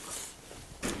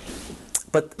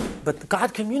 But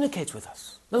God communicates with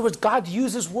us. In other words, God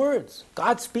uses words.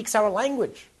 God speaks our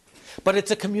language. But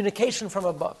it's a communication from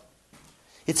above.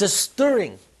 It's a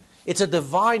stirring. It's a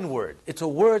divine word. It's a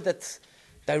word that's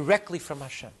directly from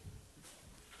Hashem.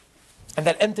 And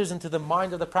that enters into the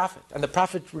mind of the prophet. And the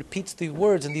prophet repeats the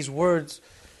words, and these words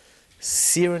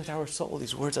sear into our soul.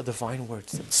 These words are divine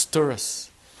words that stir us,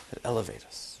 that elevate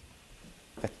us,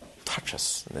 that touch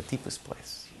us in the deepest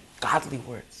place. Godly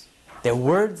words. They're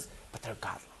words, but they're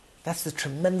godly. That's the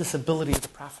tremendous ability of the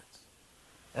prophets.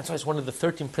 That's why it's one of the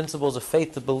 13 principles of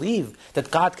faith to believe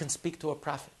that God can speak to a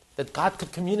prophet, that God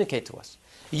could communicate to us.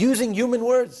 Using human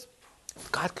words,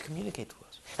 God could communicate to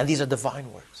us. And these are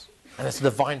divine words. And it's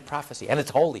divine prophecy. And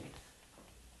it's holy.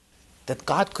 that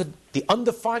the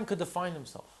undefined could define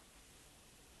himself.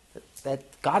 That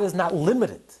God is not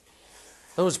limited.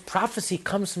 Those prophecy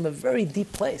comes from a very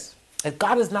deep place. That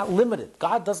God is not limited.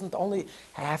 God doesn't only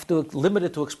have to limit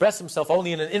it to express himself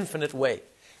only in an infinite way.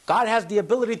 God has the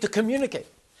ability to communicate.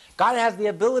 God has the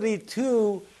ability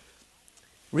to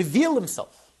reveal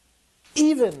himself,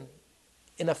 even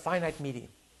in a finite medium,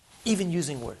 even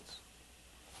using words.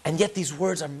 And yet these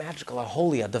words are magical, are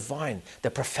holy, are divine.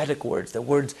 They're prophetic words. They're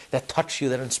words that touch you,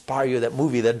 that inspire you, that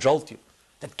move you, that jolt you,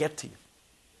 that get to you.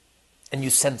 And you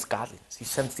sense godliness. You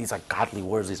sense these are godly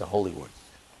words, these are holy words.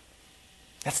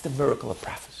 That's the miracle of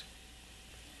prophecy.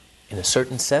 In a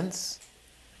certain sense,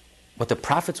 what the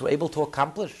prophets were able to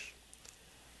accomplish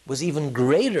was even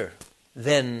greater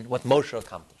than what Moshe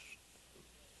accomplished.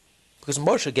 Because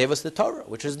Moshe gave us the Torah,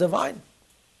 which is divine.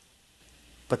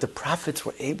 But the prophets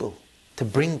were able to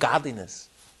bring godliness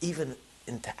even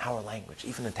into our language,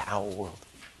 even into our world.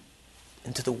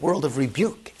 Into the world of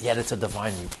rebuke, yet it's a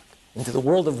divine rebuke. Into the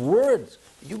world of words,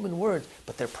 human words,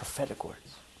 but they're prophetic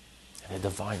words. And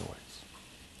they're divine words.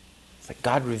 It's like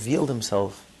God revealed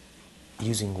himself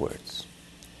using words.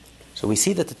 So we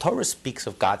see that the Torah speaks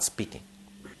of God speaking,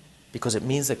 because it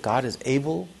means that God is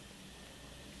able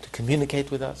to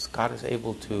communicate with us. God is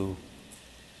able to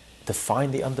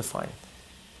define the undefined.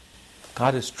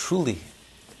 God is truly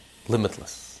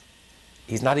limitless.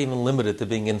 He's not even limited to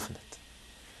being infinite.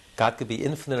 God could be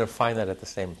infinite and finite at the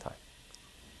same time.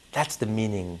 That's the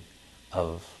meaning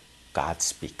of God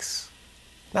speaks.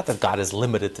 Not that God is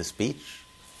limited to speech,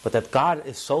 but that God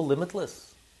is so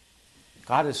limitless.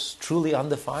 God is truly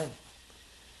undefined,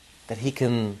 that he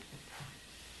can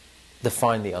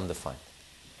define the undefined.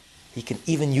 He can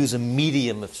even use a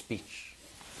medium of speech,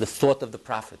 the thought of the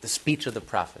prophet, the speech of the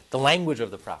prophet, the language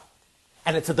of the prophet.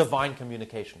 And it's a divine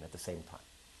communication at the same time.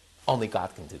 Only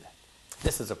God can do that.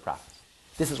 This is a prophecy.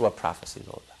 This is what prophecy is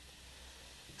all about.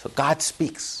 So God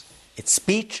speaks. It's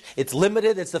speech, it's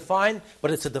limited, it's defined,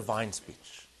 but it's a divine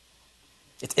speech.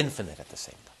 It's infinite at the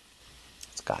same time.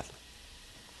 It's godly.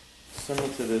 Similar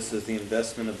to this is the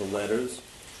investment of the letters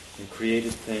in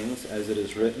created things, as it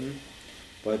is written,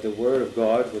 by the word of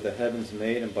God were the heavens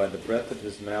made, and by the breath of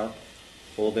his mouth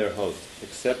all their hosts,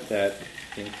 except that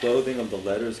the enclothing of the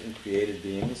letters in created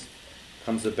beings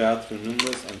comes about through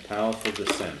numerous and powerful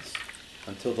descents,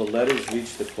 until the letters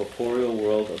reach the corporeal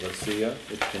world of Asiya,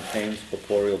 which contains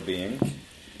corporeal beings,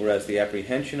 whereas the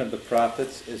apprehension of the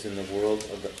prophets is in the world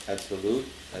of the Atzilut,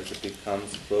 as it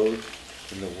becomes clothed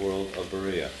in the world of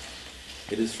Beriah.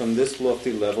 It is from this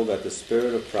lofty level that the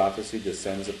spirit of prophecy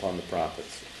descends upon the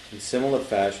prophets. In similar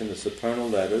fashion, the supernal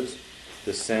letters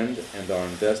descend and are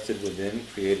invested within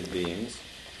created beings,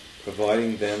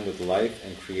 providing them with life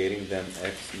and creating them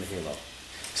ex nihilo.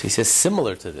 So he says,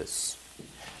 similar to this,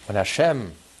 when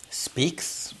Hashem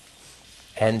speaks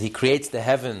and he creates the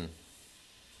heaven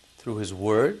through his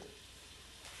word,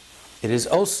 it is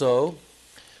also,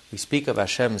 we speak of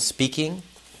Hashem speaking,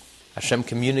 Hashem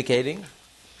communicating.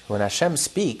 When Hashem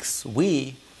speaks,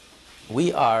 we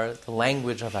are the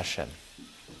language of Hashem.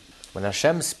 When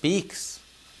Hashem speaks,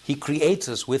 he creates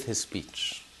us with his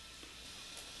speech.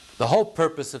 The whole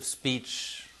purpose of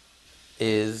speech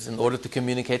is in order to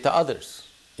communicate to others.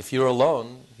 If you're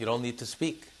alone, you don't need to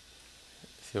speak.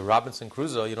 If you're Robinson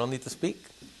Crusoe, you don't need to speak.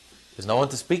 There's no one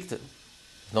to speak to.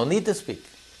 There's no need to speak.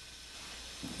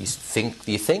 You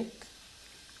think.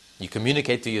 You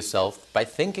communicate to yourself by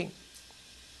thinking.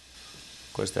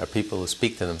 Of course, there are people who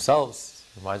speak to themselves.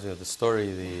 It reminds me of the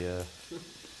story,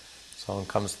 someone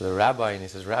comes to the rabbi and he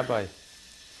says, "Rabbi,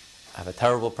 I have a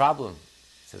terrible problem."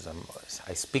 He says,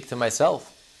 I speak to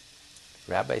myself.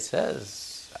 The rabbi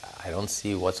says, "I don't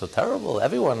see what's so terrible.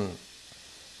 Everyone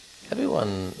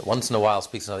once in a while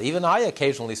speaks to themselves. Even I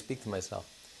occasionally speak to myself."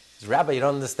 He says, "Rabbi, you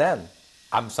don't understand.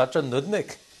 I'm such a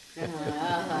nudnik." But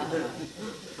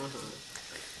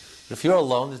if you're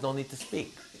alone, there's no need to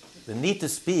speak. The need to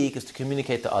speak is to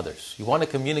communicate to others. You want to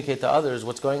communicate to others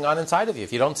what's going on inside of you.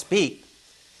 If you don't speak,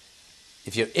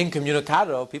 if you're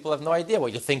incommunicado, people have no idea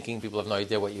what you're thinking. People have no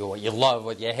idea what you love,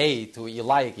 what you hate, what you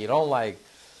like, you don't like,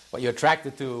 what you're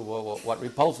attracted to, what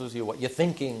repulses you, what you're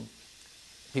thinking.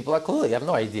 People are clueless. You have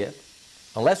no idea.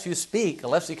 Unless you speak,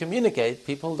 unless you communicate,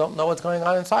 people don't know what's going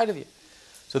on inside of you.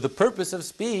 So the purpose of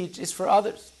speech is for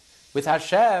others. With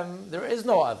Hashem, there is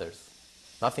no others.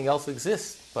 Nothing else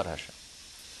exists but Hashem.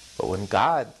 But when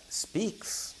God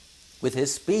speaks, with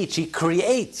his speech, he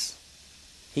creates.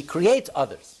 He creates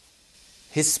others.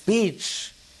 His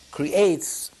speech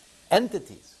creates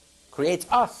entities, creates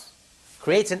us,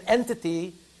 creates an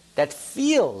entity that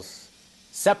feels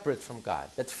separate from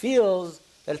God, that feels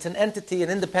that it's an entity, an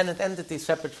independent entity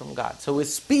separate from God. So with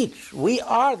speech, we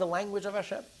are the language of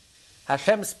Hashem.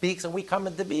 Hashem speaks and we come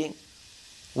into being.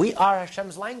 We are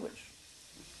Hashem's language.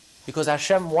 Because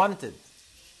Hashem wanted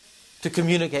to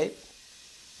communicate,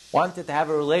 wanted to have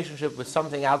a relationship with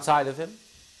something outside of him,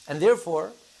 and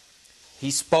therefore he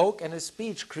spoke, and his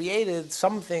speech created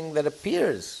something that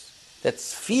appears, that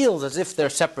feels as if they're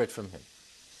separate from him.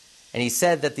 And he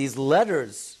said that these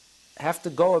letters have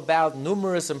to go about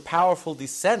numerous and powerful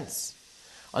descents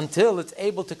until it's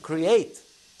able to create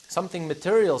something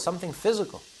material, something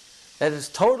physical, that is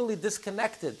totally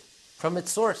disconnected from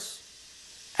its source.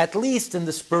 At least in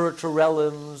the spiritual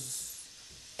realms,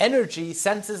 energy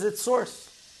senses its source.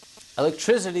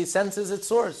 Electricity senses its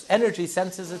source. Energy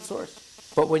senses its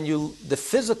source. But when you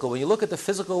look at the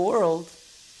physical world,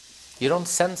 you don't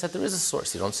sense that there is a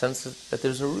source. You don't sense that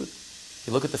there's a root.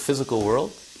 You look at the physical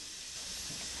world,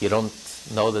 you don't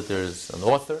know that there's an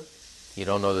author, you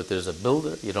don't know that there's a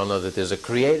builder, you don't know that there's a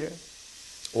creator.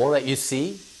 All that you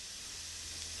see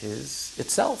is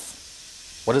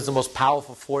itself. What is the most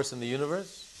powerful force in the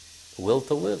universe? The will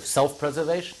to live,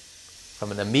 self-preservation.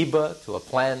 From an amoeba to a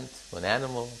plant to an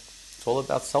animal, it's all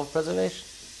about self-preservation.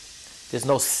 There's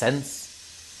no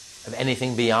sense of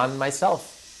anything beyond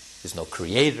myself. There's no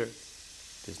creator,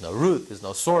 there's no root, there's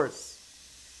no source.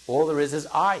 All there is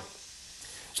I.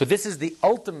 So this is the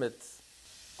ultimate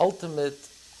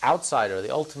outsider,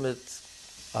 the ultimate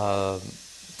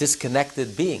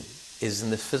disconnected being is in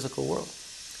the physical world.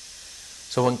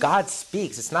 So when God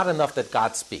speaks, it's not enough that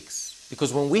God speaks.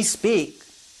 Because when we speak,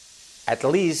 at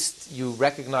least you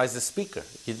recognize the speaker.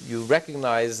 You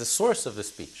recognize the source of the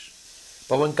speech.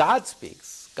 But when God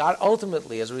speaks, God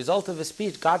ultimately, as a result of his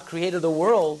speech, God created a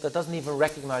world that doesn't even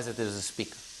recognize that there's a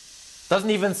speaker.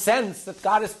 Doesn't even sense that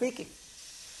God is speaking.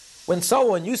 When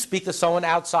you speak to someone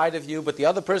outside of you, but the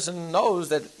other person knows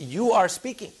that you are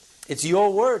speaking. It's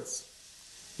your words.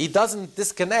 He doesn't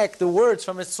disconnect the words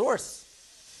from its source.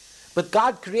 But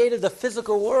God created a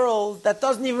physical world that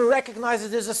doesn't even recognize that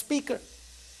there's a speaker.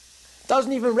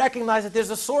 Doesn't even recognize that there's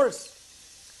a source.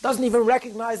 Doesn't even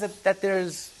recognize that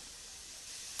there's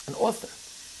an author,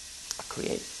 a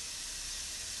creator.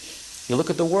 You look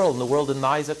at the world, and the world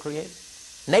denies a creator.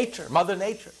 Nature, Mother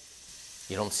Nature.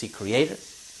 You don't see creator.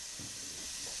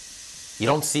 You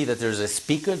don't see that there's a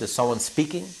speaker, there's someone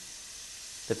speaking,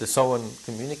 that there's someone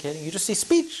communicating. You just see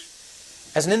speech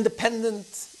as an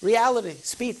independent reality,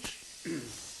 speech.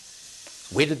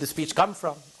 Where did the speech come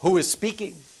from? Who is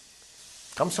speaking?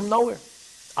 It comes from nowhere.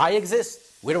 I exist.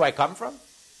 Where do I come from?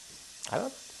 I don't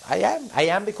know. I am. I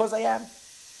am because I am.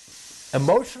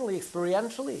 Emotionally,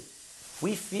 experientially,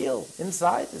 we feel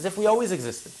inside as if we always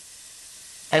existed.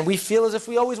 And we feel as if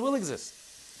we always will exist.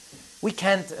 We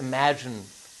can't imagine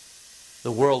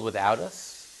the world without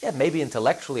us. Yeah, maybe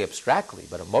intellectually, abstractly,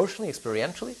 but emotionally,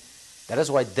 experientially, that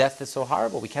is why death is so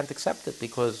horrible. We can't accept it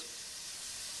because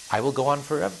I will go on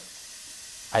forever.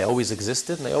 I always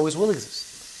existed and I always will exist.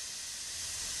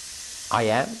 I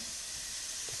am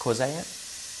because I am.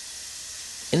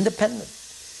 Independent.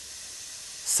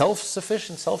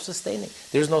 Self-sufficient, self-sustaining.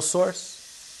 There's no source.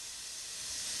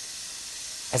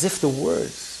 As if the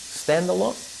words stand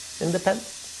alone, independent.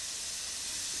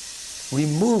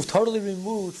 Removed, totally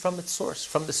removed from its source,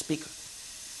 from the speaker.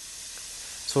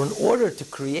 So in order to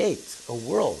create a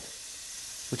world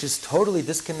which is totally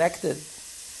disconnected,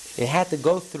 it had to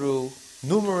go through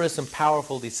numerous and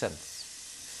powerful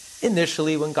descents.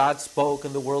 Initially, when God spoke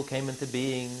and the world came into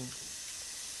being,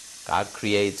 God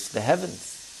creates the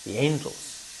heavens, the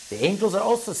angels. The angels are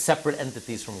also separate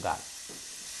entities from God.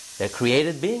 They're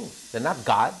created beings. They're not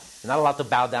God. They're not allowed to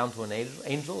bow down to an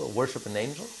angel or worship an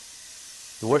angel.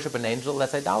 To worship an angel,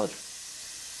 that's idolatry.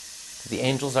 The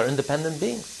angels are independent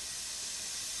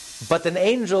beings. But an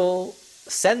angel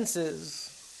senses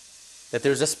that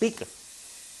there's a speaker.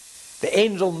 The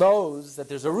angel knows that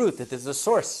there's a root, that there's a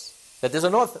source, that there's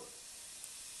an author.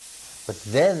 But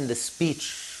then the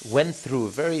speech went through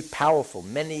very powerful,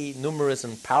 many numerous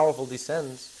and powerful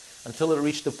descents until it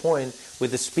reached the point where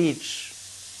the speech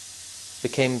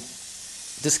became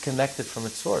disconnected from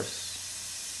its source.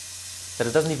 That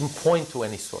it doesn't even point to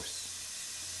any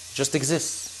source. It just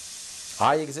exists.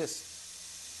 I exist.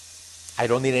 I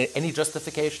don't need any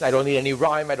justification. I don't need any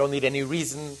rhyme. I don't need any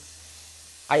reason.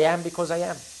 I am because I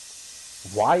am.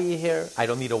 Why are you here? I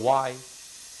don't need a why.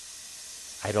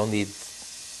 I don't need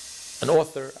an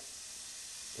author.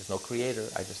 There's no creator.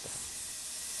 I just am.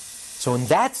 So in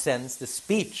that sense, the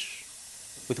speech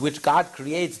with which God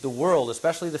creates the world,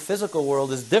 especially the physical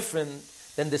world, is different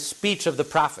than the speech of the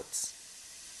prophets.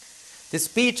 The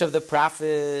speech of the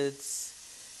prophets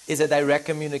is a direct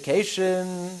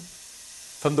communication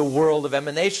from the world of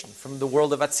emanation, from the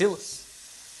world of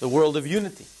Atzilus, the world of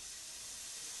unity,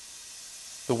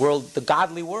 the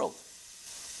godly world.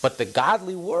 But the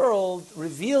godly world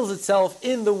reveals itself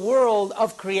in the world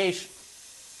of creation,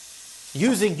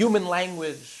 using human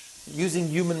language, using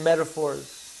human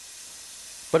metaphors.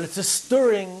 But it's a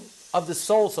stirring of the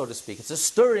soul, so to speak. It's a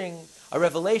stirring, a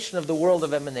revelation of the world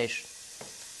of emanation.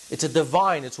 It's a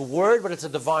word, but it's a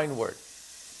divine word.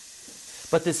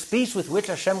 But the speech with which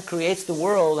Hashem creates the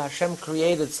world, Hashem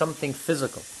created something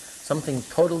physical, something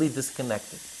totally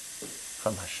disconnected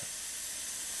from Hashem.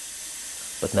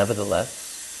 But nevertheless,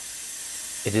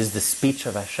 it is the speech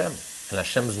of Hashem, and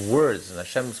Hashem's words, and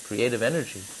Hashem's creative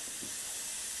energy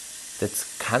that's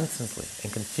constantly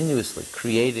and continuously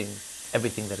creating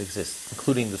everything that exists,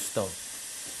 including the stone.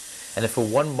 And if for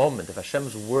one moment, if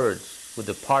Hashem's words would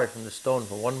depart from the stone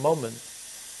for one moment,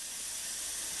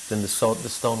 then the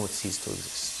stone would cease to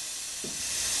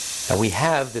exist. Now we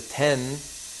have the 10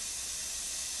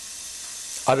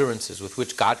 utterances with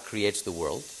which God creates the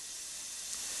world,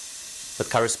 but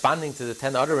corresponding to the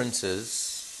 10 utterances,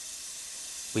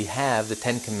 we have the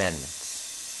 10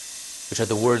 commandments, which are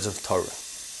the words of Torah.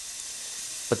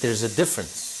 But there's a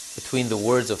difference between the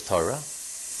words of Torah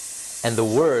and the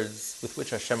words with which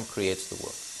Hashem creates the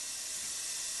world.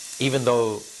 Even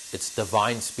though it's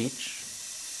divine speech,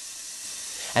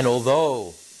 and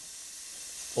although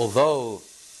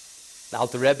the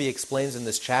Alter Rebbe explains in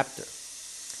this chapter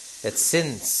that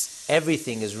since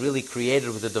everything is really created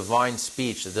with the divine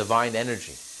speech, the divine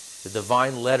energy, the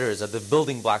divine letters are the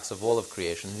building blocks of all of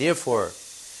creation, therefore,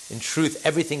 in truth,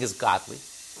 everything is godly.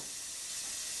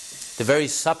 The very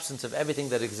substance of everything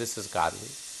that exists is godly.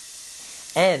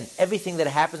 And everything that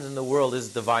happens in the world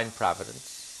is divine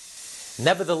providence.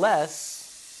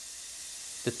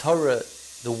 Nevertheless, the Torah,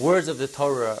 the words of the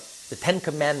Torah, the 10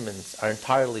 Commandments are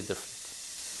entirely different.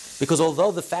 Because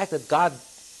although the fact that God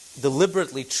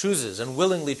deliberately chooses and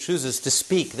willingly chooses to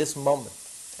speak this moment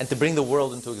and to bring the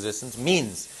world into existence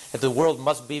means that the world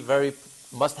must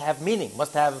have meaning,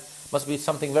 must be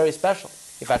something very special.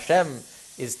 If Hashem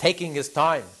is taking His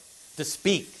time to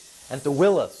speak and to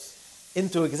will us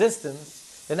into existence,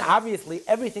 then obviously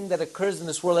everything that occurs in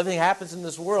this world, everything that happens in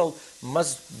this world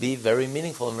must be very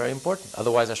meaningful and very important.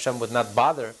 Otherwise Hashem would not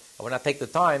bother and would not take the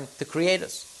time to create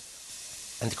us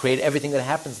and to create everything that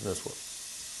happens in this world.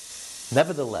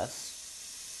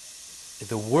 Nevertheless,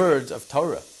 the words of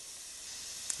Torah,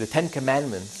 the 10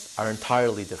 Commandments, are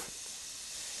entirely different.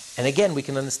 And again, we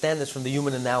can understand this from the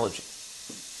human analogy.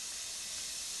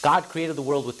 God created the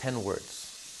world with 10 words.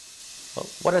 Well,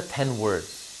 what are 10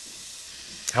 words?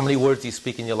 How many words do you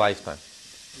speak in your lifetime?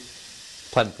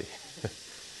 Plenty.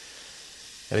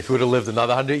 And if you would have lived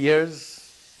another 100 years,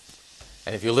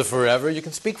 and if you live forever, you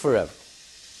can speak forever.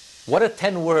 What are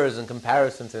 10 words in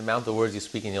comparison to the amount of words you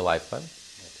speak in your lifetime?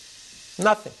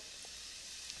 Nothing.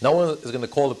 No one is going to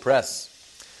call the press.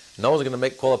 No one's going to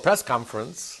call a press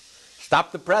conference.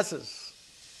 Stop the presses.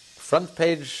 Front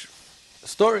page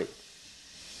story.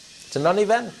 It's a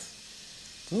non-event.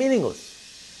 It's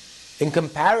meaningless. In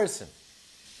comparison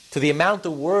to the amount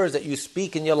of words that you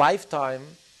speak in your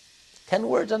lifetime, 10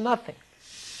 words are nothing.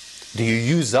 Do you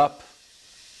use up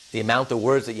the amount of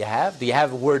words that you have? Do you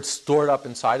have words stored up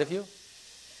inside of you?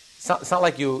 It's not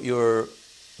like you're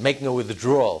making a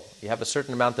withdrawal. You have a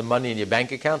certain amount of money in your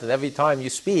bank account, and every time you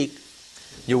speak,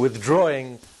 you're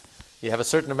withdrawing. You have a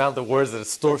certain amount of words that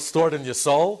are stored in your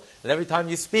soul, and every time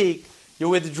you speak, you're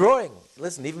withdrawing.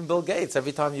 Listen, even Bill Gates,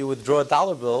 every time you withdraw a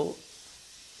dollar bill,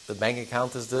 the bank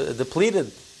account is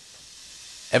depleted.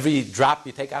 Every drop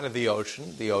you take out of the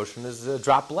ocean is a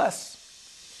drop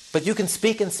less. But you can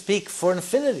speak and speak for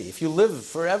infinity. If you live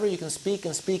forever, you can speak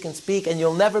and speak and speak, and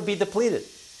you'll never be depleted.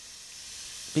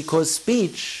 Because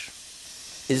speech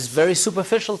is very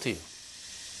superficial to you.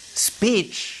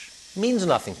 Speech means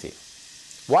nothing to you.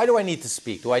 Why do I need to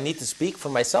speak? Do I need to speak for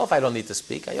myself? I don't need to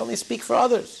speak. I only speak for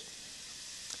others.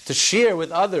 To share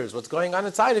with others what's going on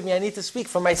inside of me, I need to speak.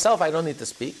 For myself, I don't need to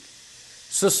speak.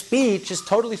 So speech is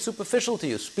totally superficial to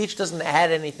you. Speech doesn't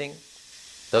add anything,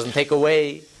 doesn't take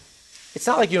away. It's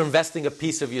not like you're investing a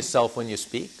piece of yourself when you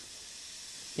speak.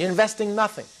 You're investing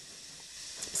nothing.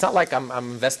 It's not like I'm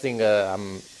investing,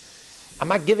 I'm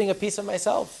not giving a piece of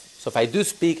myself. So if I do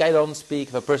speak, I don't speak.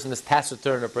 If a person is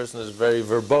taciturn, a person is very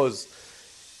verbose,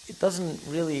 it doesn't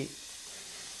really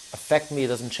affect me, it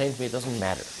doesn't change me, it doesn't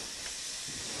matter.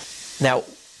 Now,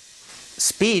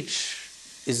 speech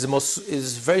is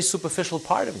a very superficial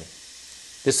part of me.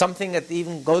 There's something that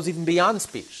goes even beyond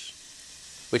speech,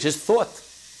 which is thought.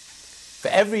 For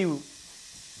every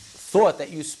thought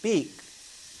that you speak,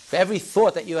 for every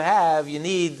thought that you have, you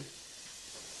need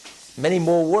many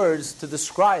more words to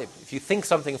describe. If you think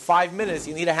something in 5 minutes,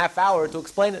 you need a half hour to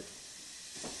explain it.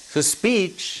 So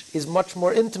speech is much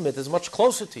more intimate, is much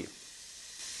closer to you.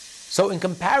 So in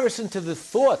comparison to the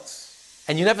thoughts,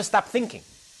 and you never stop thinking,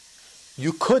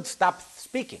 you could stop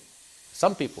speaking.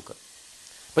 Some people could.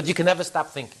 But you can never stop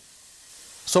thinking.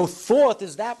 So thought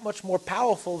is that much more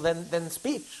powerful than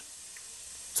speech.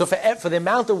 So for the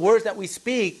amount of words that we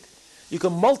speak, you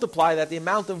can multiply that the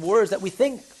amount of words that we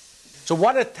think. So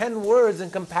what are 10 words in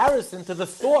comparison to the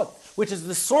thought, which is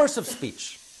the source of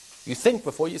speech? You think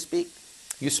before you speak.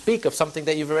 You speak of something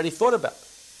that you've already thought about.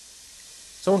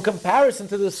 So in comparison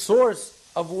to the source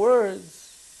of words,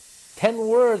 10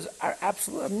 words are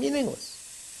absolutely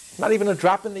meaningless. Not even a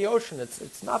drop in the ocean.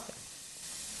 It's nothing.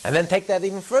 And then take that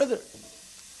even further.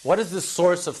 What is the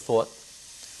source of thought?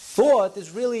 Thought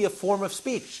is really a form of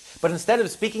speech. But instead of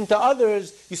speaking to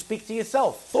others, you speak to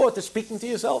yourself. Thought is speaking to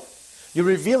yourself. You're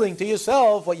revealing to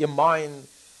yourself what your mind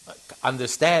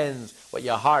understands, what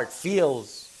your heart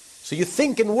feels. So you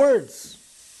think in words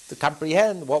to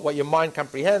comprehend what your mind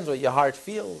comprehends, what your heart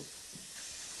feels.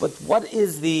 But what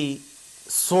is the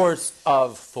source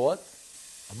of thought?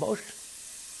 Emotion.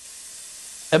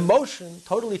 Emotion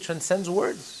totally transcends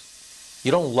words.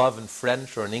 You don't love in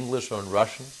French or in English or in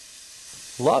Russian.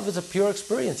 Love is a pure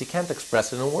experience. You can't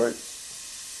express it in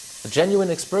words. A genuine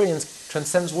experience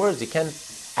transcends words. You can't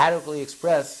adequately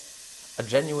express a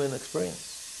genuine experience.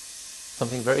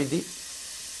 Something very deep.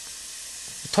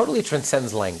 It totally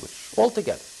transcends language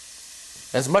altogether.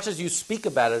 As much as you speak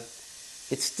about it,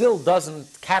 it still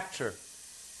doesn't capture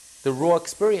the raw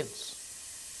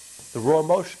experience, the raw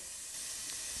emotion.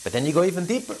 But then you go even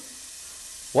deeper.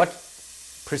 What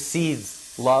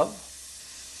precedes love?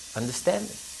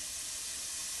 Understanding.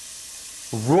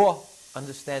 Raw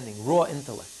understanding, raw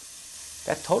intellect.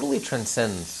 That totally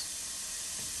transcends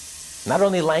not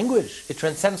only language, it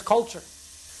transcends culture.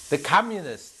 The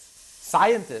communists,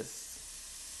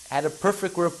 scientists, had a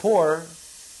perfect rapport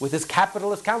with his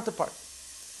capitalist counterpart.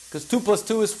 Because 2 +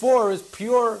 2 is 4 is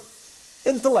pure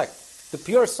intellect. The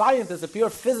pure scientist, the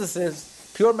pure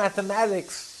physicist, pure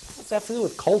mathematics, what's that have to do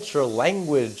with culture,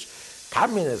 language,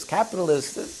 communist,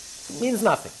 capitalist? It means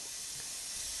nothing.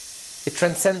 It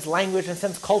transcends language,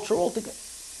 transcends culture altogether.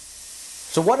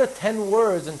 So what are 10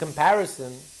 words in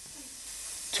comparison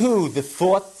to the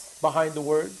thought behind the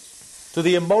words, to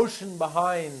the emotion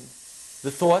behind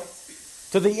the thought,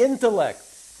 to the intellect,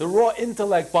 the raw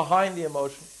intellect behind the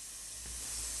emotion?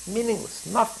 Meaningless,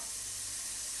 nothing.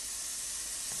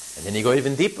 And then you go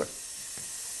even deeper.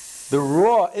 The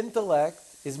raw intellect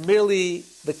is merely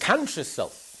the conscious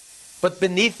self. But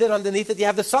beneath it, underneath it, you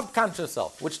have the subconscious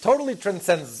self, which totally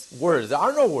transcends words. There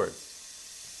are no words.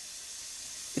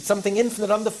 It's something infinite,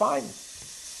 undefined.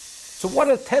 So what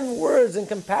are 10 words in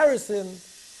comparison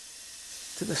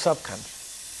to the subconscious?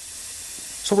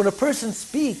 So when a person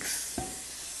speaks,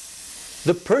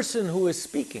 the person who is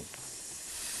speaking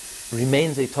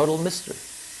remains a total mystery.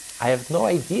 I have no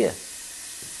idea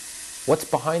what's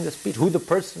behind the speech, who the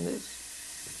person is.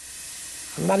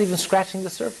 I'm not even scratching the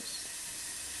surface.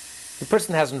 The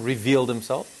person hasn't revealed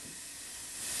himself.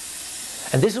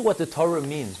 And this is what the Torah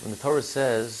means when the Torah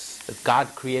says that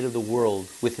God created the world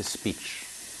with his speech.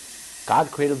 God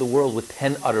created the world with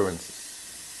 10 utterances.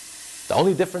 The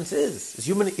only difference is,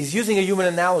 he's using a human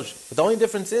analogy, but the only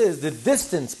difference is the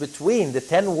distance between the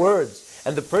 10 words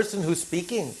and the person who's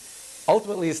speaking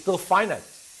ultimately is still finite.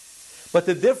 But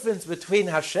the difference between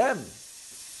Hashem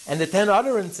and the 10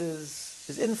 utterances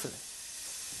is infinite.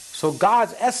 So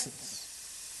God's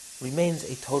essence remains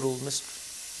a total mystery.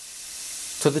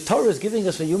 So the Torah is giving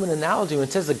us a human analogy when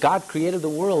it says that God created the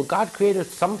world. God created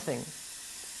something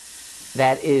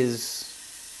that is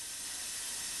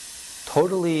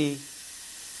totally,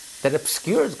 that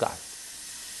obscures God,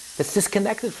 that's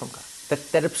disconnected from God,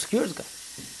 that obscures God.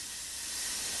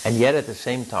 And yet at the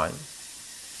same time,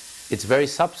 its very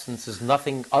substance is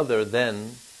nothing other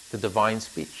than the divine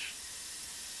speech.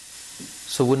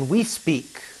 So when we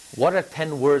speak, what are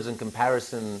 10 words in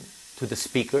comparison to the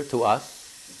speaker, to us?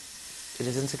 It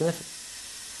is insignificant.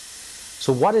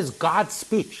 So what is God's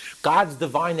speech, God's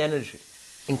divine energy,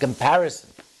 in comparison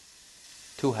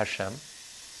to Hashem?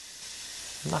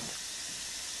 Nothing.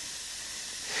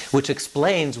 Which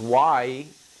explains why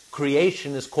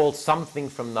creation is called something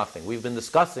from nothing. We've been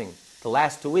discussing the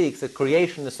last 2 weeks that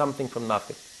creation is something from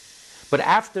nothing. But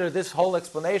after this whole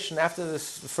explanation, after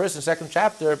this first and second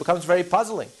chapter, it becomes very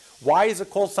puzzling. Why is it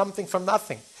called something from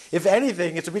nothing? If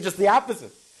anything, it should be just the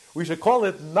opposite. We should call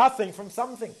it nothing from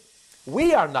something.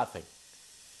 We are nothing.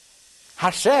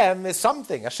 Hashem is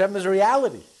something. Hashem is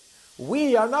reality.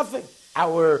 We are nothing.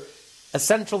 Our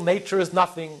essential nature is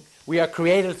nothing. We are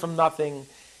created from nothing.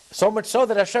 So much so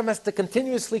that Hashem has to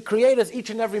continuously create us each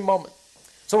and every moment.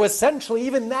 So essentially,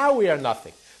 even now we are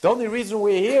nothing. The only reason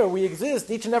we're here, we exist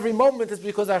each and every moment, is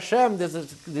because Hashem, there's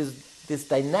this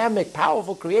dynamic,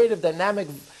 powerful, creative, dynamic,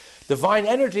 divine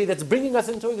energy that's bringing us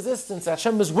into existence.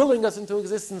 Hashem is willing us into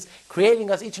existence, creating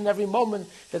us each and every moment,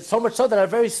 that so much so that our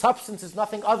very substance is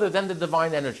nothing other than the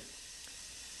divine energy.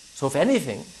 So if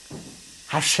anything,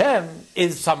 Hashem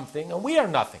is something and we are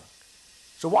nothing.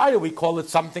 So why do we call it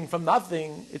something from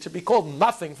nothing? It should be called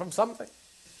nothing from something.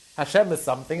 Hashem is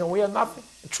something and we are nothing.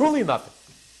 Truly nothing.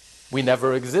 We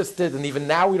never existed, and even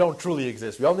now we don't truly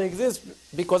exist. We only exist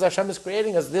because Hashem is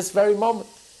creating us this very moment.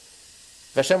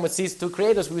 If Hashem would cease to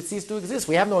create us, we would cease to exist.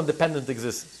 We have no independent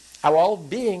existence. Our whole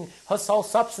being, her soul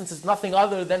substance, is nothing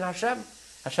other than Hashem.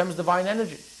 Hashem's divine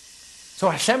energy. So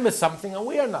Hashem is something and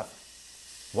we are nothing.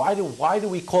 Why do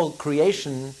we call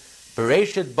creation,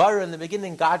 Bereshit bara, in the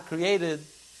beginning God created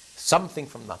something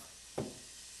from nothing?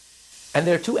 And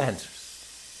there are two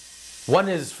answers. One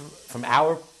is from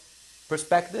our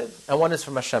perspective, and one is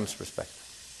from Hashem's perspective.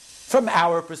 From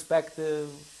our perspective,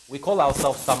 we call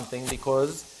ourselves something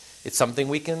because it's something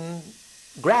we can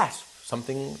grasp,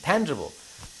 something tangible.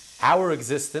 Our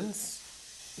existence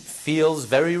feels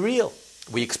very real.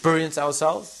 We experience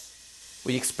ourselves.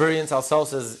 We experience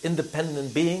ourselves as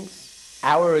independent beings.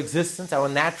 Our existence, our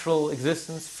natural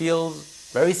existence,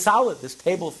 feels very solid. This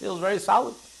table feels very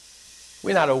solid.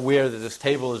 We're not aware that this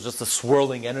table is just a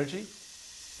swirling energy.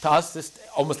 To us, this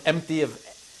almost empty, of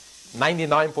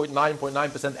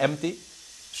 99.9% empty.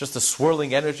 It's just a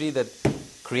swirling energy that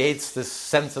creates this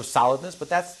sense of solidness, but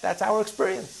that's our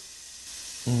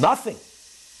experience. Nothing.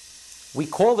 We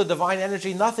call the divine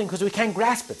energy nothing because we can't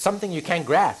grasp it. Something you can't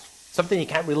grasp, something you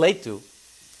can't relate to,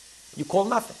 you call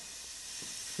nothing.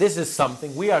 This is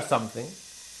something, we are something,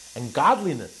 and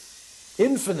godliness,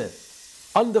 infinite,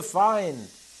 undefined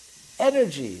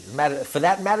energy, for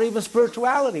that matter even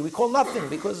spirituality, we call nothing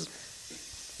because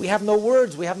we have no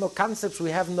words, we have no concepts,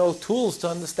 we have no tools to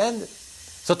understand it.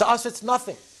 So to us it's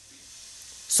nothing.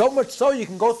 So much so you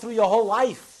can go through your whole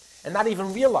life and not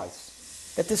even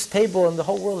realize that this table and the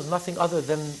whole world is nothing other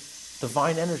than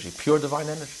divine energy, pure divine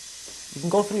energy. You can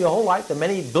go through your whole life. There are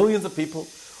many billions of people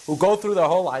who go through their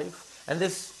whole life, and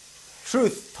this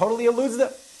truth totally eludes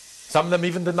them. Some of them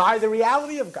even deny the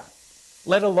reality of God,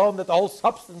 let alone that the whole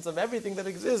substance of everything that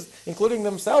exists, including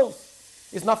themselves,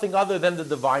 is nothing other than the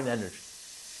divine energy.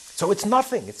 So it's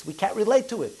nothing. We can't relate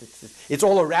to it. It's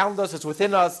all around us. It's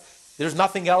within us. There's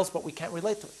nothing else, but we can't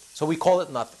relate to it. So we call it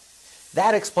nothing.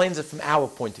 That explains it from our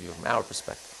point of view, from our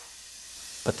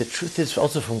perspective. But the truth is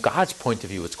also from God's point of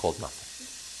view, it's called nothing.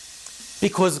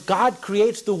 Because God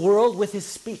creates the world with His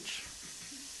speech.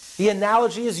 The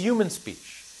analogy is human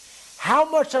speech. How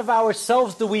much of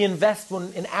ourselves do we invest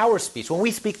in our speech? When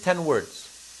we speak 10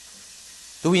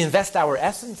 words, do we invest our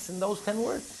essence in those 10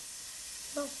 words?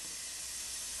 No.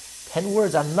 10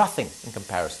 words are nothing in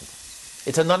comparison.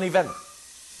 It's a non-event.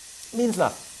 It means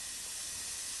nothing.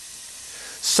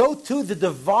 So too the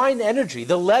divine energy,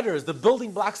 the letters, the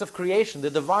building blocks of creation, the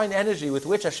divine energy with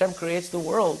which Hashem creates the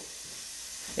world,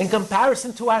 in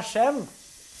comparison to Hashem,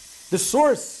 the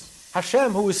source,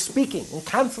 Hashem, who is speaking and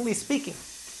constantly speaking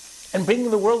and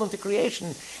bringing the world into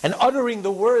creation and uttering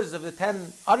the words of the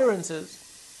 10 utterances,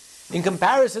 in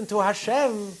comparison to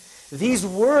Hashem, these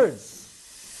words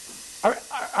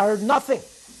are nothing.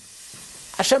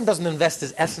 Hashem doesn't invest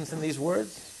His essence in these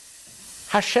words.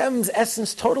 Hashem's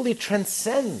essence totally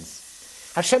transcends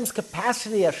Hashem's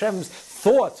capacity, Hashem's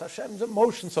thoughts, Hashem's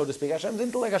emotions, so to speak, Hashem's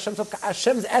intellect,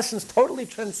 Hashem's essence totally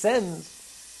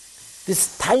transcends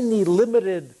this tiny,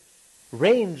 limited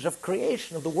range of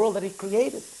creation, of the world that He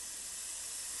created.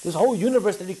 This whole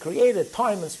universe that He created,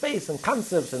 time and space and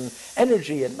concepts and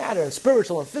energy and matter and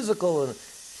spiritual and physical, and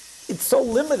it's so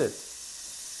limited.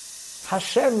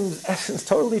 Hashem's essence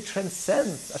totally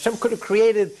transcends. Hashem could have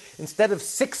created, instead of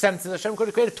 6 senses, Hashem could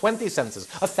have created 20 senses,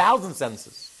 1,000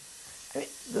 senses. I mean,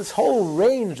 this whole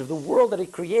range of the world that He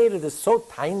created is so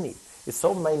tiny, is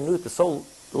so minute, is so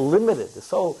limited, is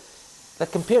so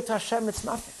that compared to Hashem, it's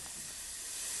nothing.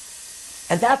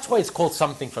 And that's why it's called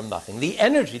something from nothing. The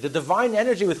energy, the divine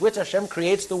energy with which Hashem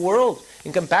creates the world,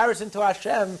 in comparison to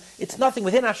Hashem, it's nothing.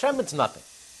 Within Hashem, it's nothing.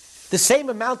 The same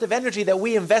amount of energy that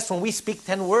we invest when we speak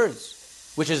 10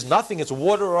 words, which is nothing, it's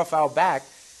water off our back,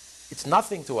 it's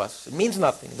nothing to us. It means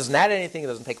nothing. It doesn't add anything, it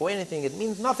doesn't take away anything, it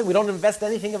means nothing. We don't invest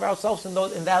anything of ourselves in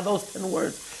those 10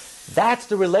 words. That's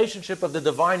the relationship of the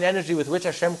divine energy with which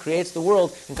Hashem creates the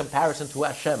world in comparison to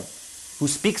Hashem, who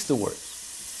speaks the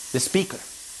words, the speaker.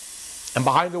 And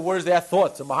behind the words there are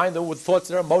thoughts, and behind the thoughts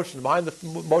there are emotion, behind the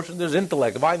emotion there's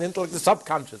intellect, behind the intellect there's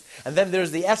subconscious, and then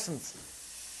there's the essence.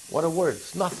 What are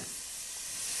words? Nothing.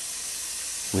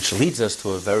 Which leads us to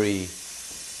a very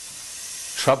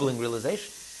troubling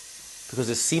realization, because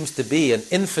there seems to be an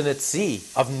infinite sea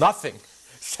of nothing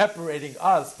separating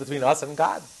us, between us and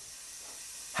God.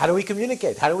 How do we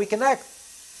communicate? How do we connect?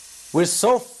 We're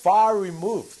so far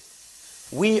removed.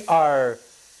 Our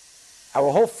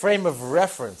whole frame of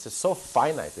reference is so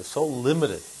finite, is so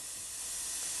limited,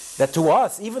 that to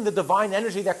us, even the divine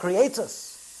energy that creates us,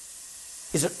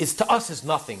 is to us is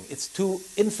nothing. It's too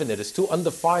infinite, it's too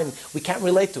undefined. We can't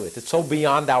relate to it. It's so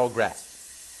beyond our grasp.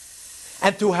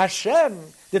 And to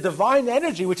Hashem, the divine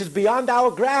energy, which is beyond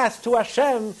our grasp, to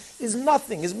Hashem is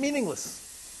nothing, is meaningless.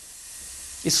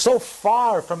 Is so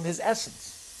far from His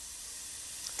essence.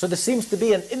 So there seems to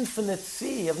be an infinite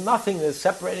sea of nothingness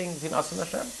separating between us and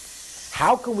Hashem.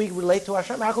 How can we relate to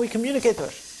Hashem? How can we communicate to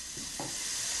Hashem?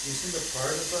 Isn't a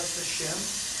part of us Hashem?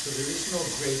 So there is no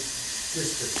great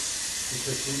distance.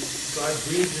 Because God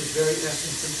breathes His very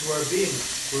essence into our being.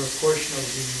 We're a portion of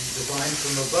the divine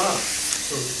from above.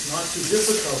 So it's not too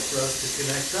difficult for us to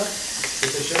connect us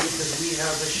with Hashem because we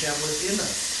have Hashem within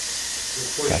us. The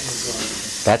portion of God.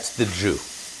 That's the Jew.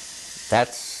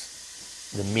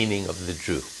 That's the meaning of the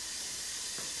Jew.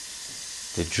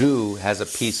 The Jew has a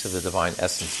piece of the divine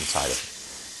essence inside of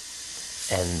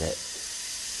him. And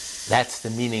that's the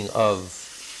meaning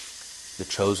of the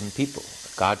chosen people.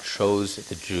 God chose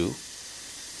the Jew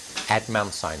at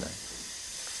Mount Sinai.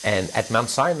 And at Mount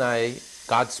Sinai,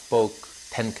 God spoke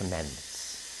 10 commandments.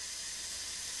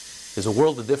 There's a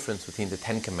world of difference between the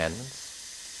 10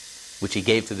 commandments, which He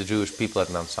gave to the Jewish people at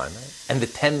Mount Sinai, and the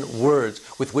 10 words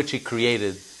with which He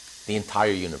created the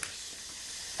entire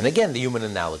universe. And again, the human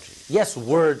analogy. Yes,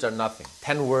 words are nothing.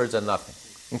 10 words are nothing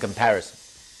in comparison.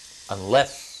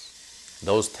 Unless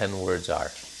those 10 words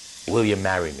are, will you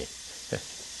marry me?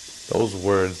 Those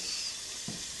words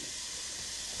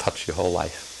touch your whole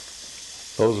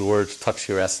life. Those words touch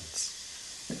your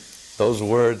essence. Those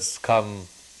words come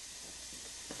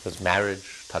because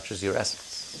marriage touches your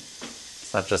essence.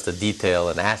 It's not just a detail,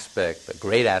 an aspect, a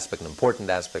great aspect, an important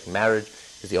aspect. Marriage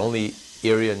is the only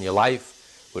area in your life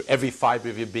where every fiber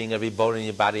of your being, every bone in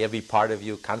your body, every part of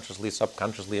you, consciously,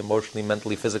 subconsciously, emotionally,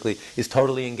 mentally, physically, is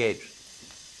totally engaged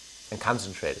and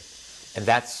concentrated. And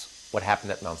that's what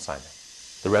happened at Mount Sinai.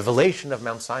 The revelation of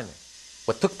Mount Sinai.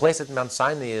 What took place at Mount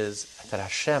Sinai is that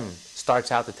Hashem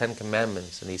starts out the 10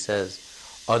 Commandments and He says,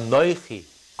 Anoichi,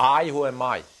 I who am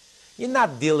I. You're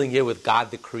not dealing here with God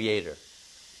the Creator.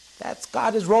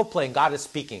 God is role-playing, God is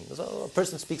speaking. So a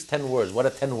person speaks 10 words. What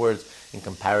are 10 words in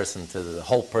comparison to the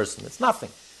whole person? It's nothing.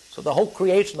 So the whole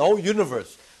creation, the whole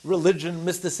universe, religion,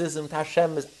 mysticism, to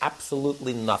Hashem is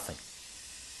absolutely nothing.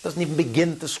 Doesn't even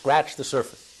begin to scratch the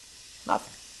surface.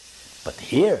 Nothing. But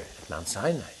here, at Mount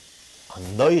Sinai,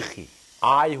 Anoichi,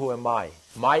 I who am I,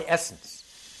 my essence,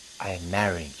 I am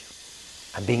marrying you.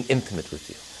 I'm being intimate with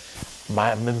you.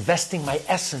 I'm investing my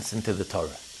essence into the Torah.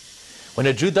 When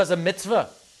a Jew does a mitzvah,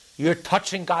 you're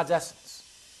touching God's essence.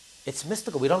 It's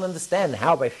mystical. We don't understand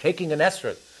how by shaking an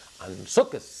esrog on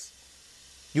Sukkot,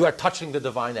 you are touching the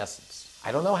divine essence.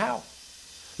 I don't know how.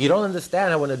 You don't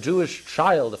understand how when a Jewish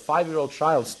child, a 5-year-old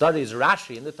child, studies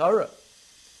Rashi in the Torah,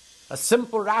 a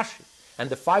simple Rashi, and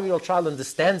the 5-year-old child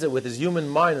understands it with his human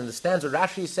mind, understands what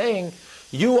Rashi is saying,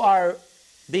 you are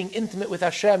being intimate with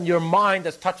Hashem. Your mind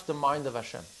has touched the mind of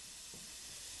Hashem.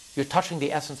 You're touching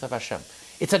the essence of Hashem.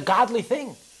 It's a godly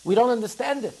thing. We don't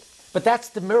understand it. But that's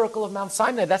the miracle of Mount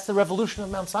Sinai. That's the revolution of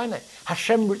Mount Sinai.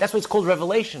 Hashem, that's why it's called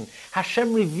revelation.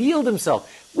 Hashem revealed Himself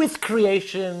with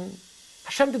creation.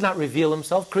 Hashem did not reveal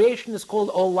Himself. Creation is called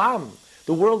Olam.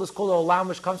 The world is called Olam,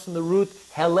 which comes from the root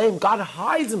Helem. God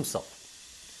hides Himself.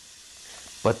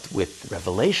 But with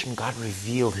revelation, God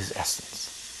revealed His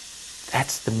essence.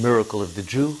 That's the miracle of the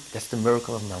Jew. That's the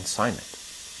miracle of Mount Sinai.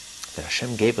 That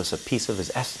Hashem gave us a piece of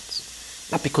His essence.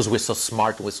 Not because we're so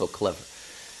smart and we're so clever.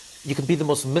 You can be the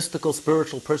most mystical,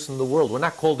 spiritual person in the world. We're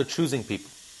not called to choosing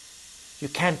people. You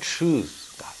can't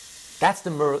choose God.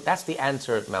 That's the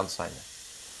answer at Mount Sinai.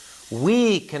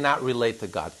 We cannot relate to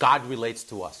God. God relates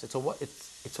to us. It's a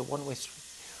one-way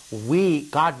street.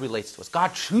 God relates to us.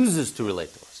 God chooses to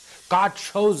relate to us. God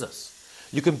chose us.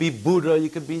 You can be Buddha, you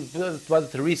can be Mother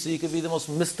Teresa, you can be the most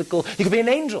mystical, you can be an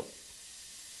angel.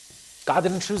 God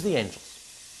didn't choose the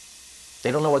angels.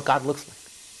 They don't know what God looks like.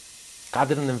 God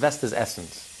didn't invest His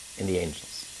essence in the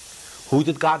angels. Who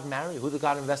did God marry? Who did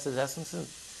God invest His essence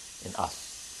in? In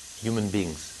us, human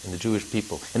beings, in the Jewish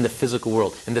people, in the physical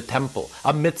world, in the temple,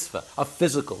 a mitzvah, a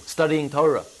physical, studying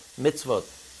Torah, mitzvot,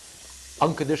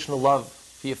 unconditional love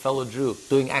to your fellow Jew,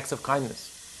 doing acts of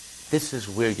kindness. This is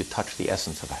where you touch the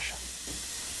essence of Hashem.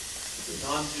 Does the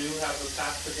non-Jew have a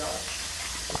path to God?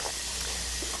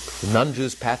 The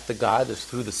non-Jew's path to God is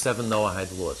through the 7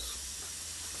 Noahide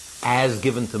laws, as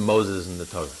given to Moses in the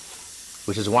Torah.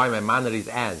 Which is why Maimonides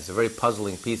adds a very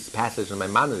puzzling passage in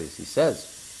Maimonides. He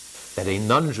says that a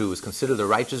non-Jew is considered a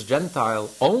righteous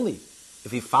Gentile only if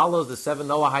he follows the 7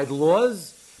 Noahide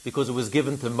laws because it was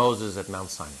given to Moses at Mount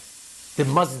Sinai. There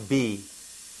must be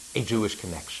a Jewish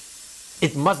connection.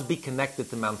 It must be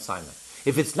connected to Mount Sinai.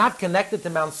 If it's not connected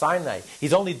to Mount Sinai,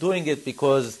 he's only doing it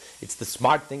because it's the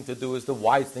smart thing to do, it's the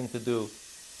wise thing to do,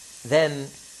 then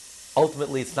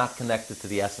ultimately it's not connected to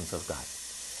the essence of God.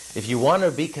 If you want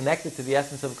to be connected to the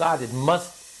essence of God, it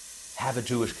must have a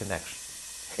Jewish connection.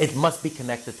 It must be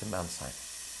connected to Mount Sinai.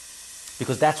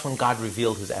 Because that's when God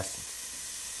revealed his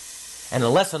essence. And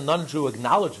unless a non-Jew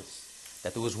acknowledges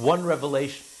that there was one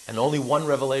revelation, and only one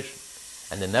revelation,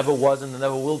 and there never was and there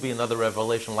never will be another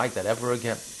revelation like that ever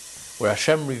again, where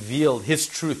Hashem revealed his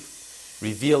truth,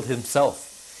 revealed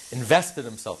himself, invested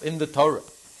himself in the Torah,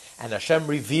 and Hashem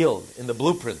revealed in the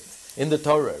blueprint, in the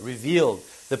Torah, revealed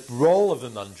the role of the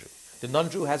non-Jew. The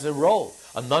non-Jew has a role.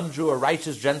 A non-Jew, a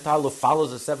righteous Gentile who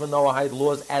follows the 7 Noahide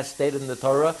laws as stated in the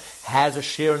Torah, has a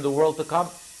share in the world to come.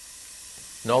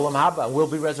 Nolam Haba, will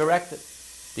be resurrected.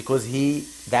 Because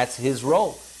that's his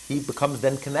role. He becomes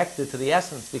then connected to the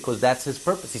essence because that's his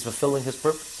purpose. He's fulfilling his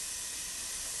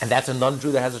purpose. And that's a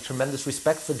non-Jew that has a tremendous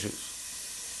respect for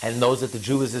Jews and knows that the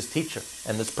Jew is his teacher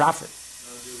and his prophet.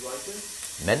 Non-Jews like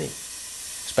this? Many.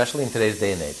 Especially in today's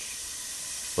day and age.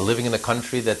 We're living in a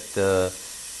country that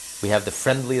we have the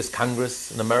friendliest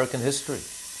Congress in American history,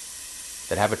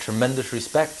 that have a tremendous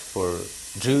respect for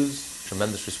Jews,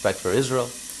 tremendous respect for Israel,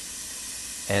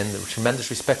 and tremendous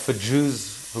respect for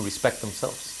Jews who respect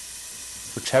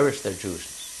themselves, who cherish their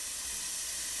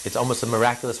Jewishness. It's almost a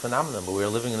miraculous phenomenon, but we are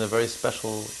living in a very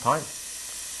special time.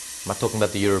 I'm not talking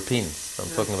about the Europeans. I'm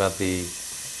talking about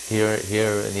here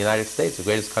in the United States, the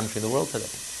greatest country in the world today.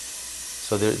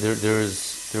 So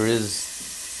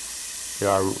there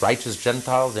are righteous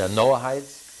Gentiles, there are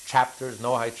Noahides,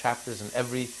 Noahide chapters in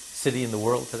every city in the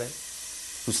world today,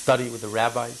 who study with the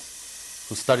rabbis,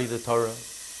 who study the Torah,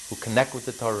 who connect with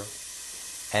the Torah,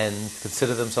 and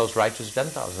consider themselves righteous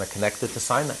Gentiles, and are connected to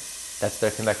Sinai. That's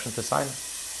their connection to Sinai.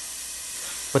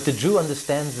 But the Jew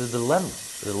understands the dilemma.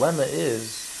 The dilemma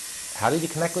is, how do you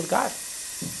connect with God?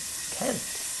 You can't.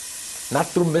 Not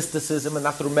through mysticism, and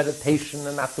not through meditation,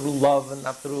 and not through love, and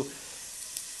not through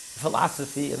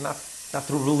philosophy, and not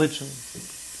through religion.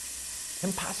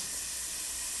 Impossible.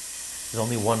 There's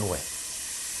only one way.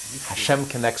 Hashem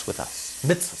connects with us.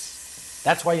 Mitzvahs.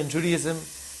 That's why in Judaism,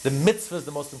 the mitzvah is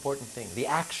the most important thing. The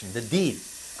action, the deed.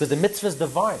 Because the mitzvah is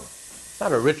divine. It's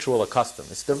not a ritual or custom.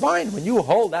 It's divine. When you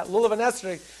hold that lulav and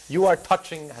esrog, you are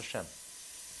touching Hashem.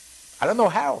 I don't know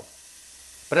how.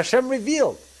 But Hashem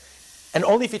revealed. And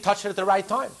only if you touch it at the right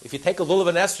time. If you take a lulav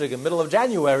and esrog in the middle of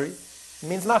January, it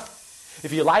means nothing.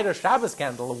 If you light a Shabbos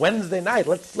candle Wednesday night,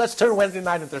 let's turn Wednesday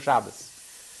night into Shabbos.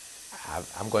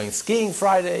 I'm going skiing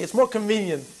Friday. It's more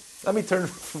convenient. Let me turn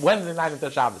Wednesday night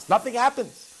into Shabbos. Nothing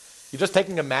happens. You're just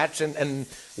taking a match and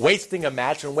wasting a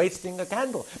match and wasting a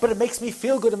candle. But it makes me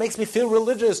feel good. It makes me feel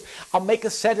religious. I'll make a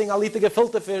setting. I'll eat the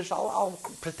gefilte fish. I'll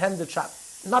pretend it's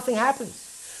Shabbos. Nothing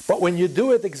happens. But when you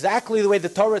do it exactly the way the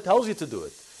Torah tells you to do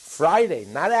it, Friday,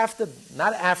 not after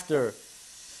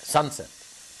sunset,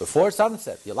 before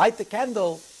sunset, you light the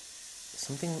candle,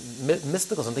 something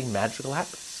mystical, something magical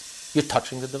happens. You're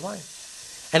touching the divine.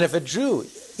 And if a Jew,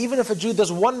 even if a Jew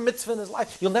does one mitzvah in his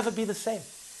life, you'll never be the same.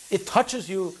 It touches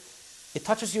you. It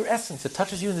touches your essence. It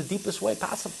touches you in the deepest way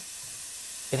possible.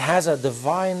 It has a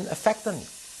divine effect on you.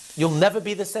 You'll never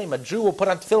be the same. A Jew will put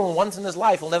on tefillin once in his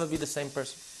life, will never be the same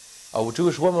person. A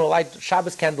Jewish woman will light a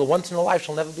Shabbos candle once in her life,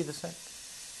 she'll never be the same.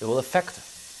 It will affect her.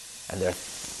 And there are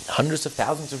hundreds of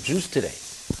thousands of Jews today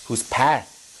whose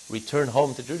path, return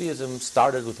home to Judaism,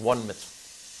 started with one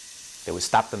mitzvah. They were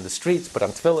stopped in the streets, put on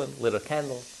tefillin, lit a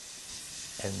candle,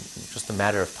 and just a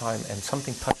matter of time, and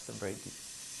something touched them very deep.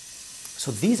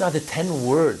 So these are the 10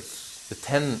 words, the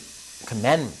 10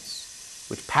 commandments,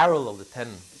 which parallel the 10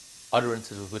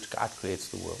 utterances with which God creates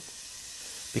the world.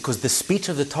 Because the speech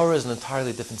of the Torah is an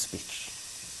entirely different speech.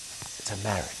 It's a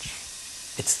marriage.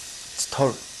 It's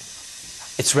Torah.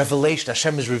 It's revelation.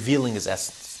 Hashem is revealing His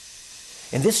essence.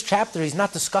 In this chapter, He's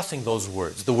not discussing those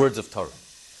words, the words of Torah.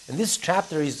 In this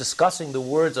chapter, He's discussing the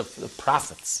words of the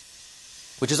prophets,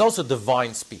 which is also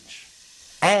divine speech,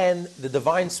 and the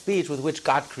divine speech with which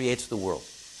God creates the world.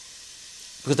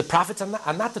 Because the prophets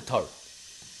are not the Torah.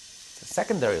 It's a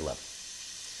secondary level.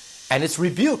 And it's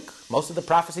rebuke. Most of the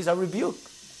prophecies are rebuke.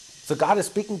 So God is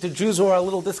speaking to Jews who are a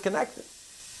little disconnected.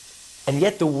 And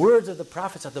yet the words of the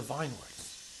prophets are divine words.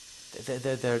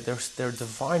 They're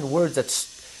divine words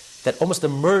that almost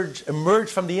emerge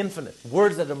from the infinite.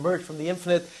 Words that emerge from the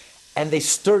infinite, and they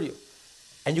stir you.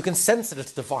 And you can sense that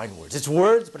it's divine words. It's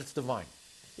words, but it's divine.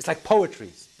 It's like poetry,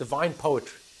 it's divine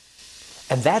poetry.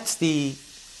 And that's the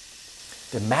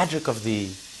magic of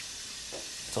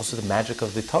it's also the magic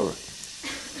of the Torah.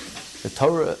 The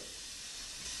Torah,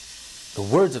 the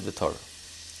words of the Torah,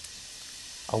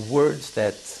 are words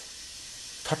that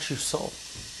touch your soul.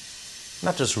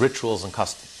 Not just rituals and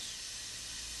customs.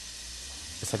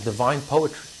 It's like divine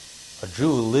poetry. A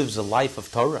Jew who lives a life of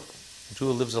Torah, a Jew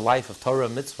who lives a life of Torah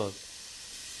and mitzvah,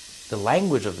 the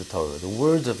language of the Torah, the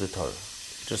words of the Torah,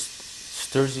 just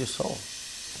stirs your soul.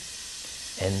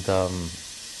 And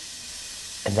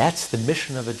that's the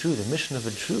mission of a Jew. The mission of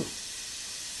a Jew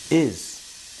is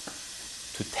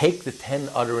to take the 10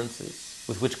 utterances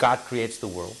with which God creates the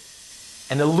world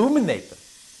and illuminate them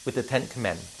with the 10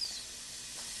 commandments.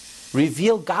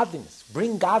 Reveal godliness,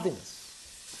 bring godliness,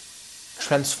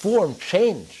 transform,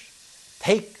 change,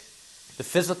 take the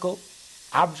physical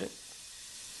object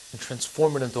and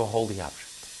transform it into a holy object.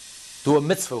 Do a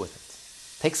mitzvah with it.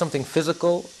 Take something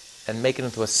physical and make it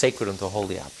into a sacred, into a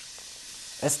holy object.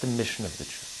 That's the mission of the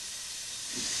Jew.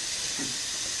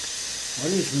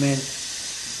 What is meant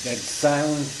that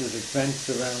silence is a fence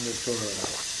around the Torah?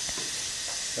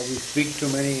 That we speak too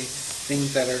many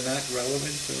things that are not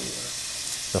relevant to...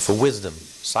 Now for wisdom,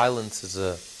 silence is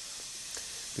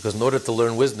because in order to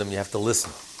learn wisdom, you have to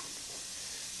listen.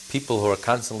 People who are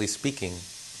constantly speaking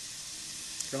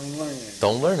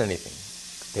don't learn anything.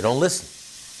 They don't listen.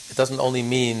 It doesn't only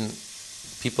mean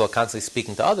people are constantly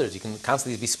speaking to others. You can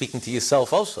constantly be speaking to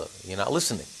yourself also. You're not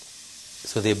listening.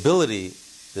 So the ability,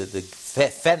 the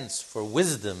fence for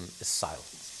wisdom is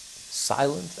silence.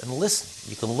 Silence and listen.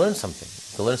 You can learn something.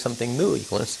 You can learn something new. You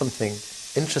can learn something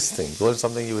interesting. You can learn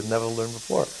something you would never learn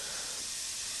before.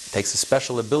 It takes a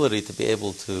special ability to be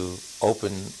able to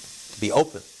be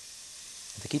open,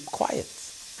 and to keep quiet,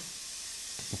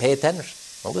 and pay attention,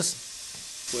 and listen.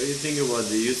 What do you think about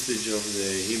the usage of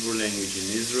the Hebrew language in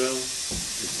Israel?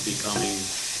 It's becoming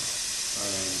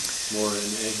more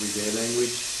an everyday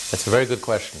language. That's a very good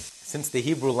question. Since the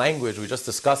Hebrew language, we just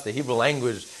discussed, the Hebrew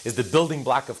language is the building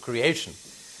block of creation.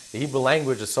 The Hebrew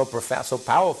language is so profound, so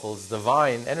powerful, it's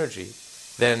divine energy.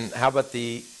 Then how about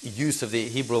the use of the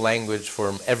Hebrew language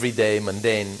for everyday,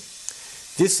 mundane?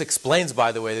 This explains,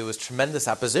 by the way, there was tremendous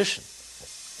opposition.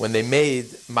 When they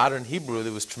made modern Hebrew,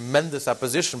 there was tremendous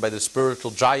opposition by the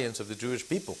spiritual giants of the Jewish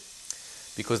people.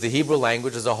 Because the Hebrew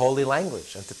language is a holy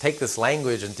language. And to take this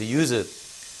language and to use it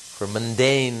for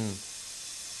mundane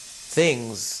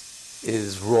things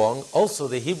is wrong. Also,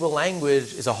 the Hebrew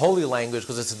language is a holy language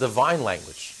because it's a divine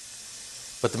language.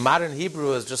 But the modern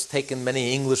Hebrew has just taken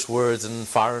many English words and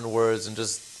foreign words and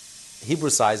just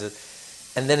Hebrewicize it.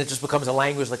 And then it just becomes a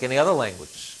language like any other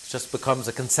language. It just becomes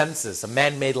a consensus, a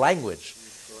man-made language,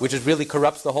 which is really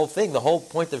corrupts the whole thing. The whole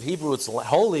point of Hebrew, it's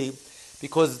holy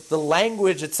because the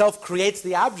language itself creates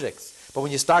the objects. But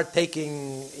when you start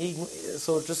taking,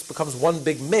 so it just becomes one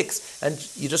big mix, and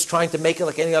you're just trying to make it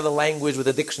like any other language with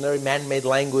a dictionary, man-made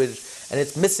language, and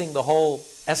it's missing the whole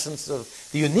essence of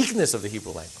the uniqueness of the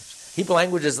Hebrew language. Hebrew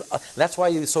language is, that's why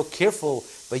you're so careful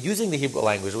by using the Hebrew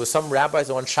language. There were some rabbis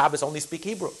who on Shabbos only speak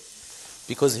Hebrew,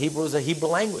 because Hebrew is a Hebrew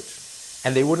language.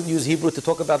 And they wouldn't use Hebrew to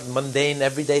talk about mundane,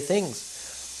 everyday things.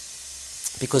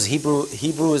 Because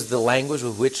Hebrew is the language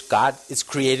with which God is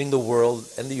creating the world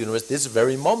and the universe this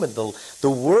very moment. The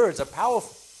words are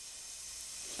powerful.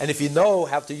 And if you know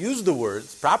how to use the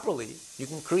words properly, you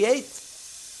can create.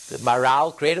 The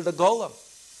Maharal created the Golem.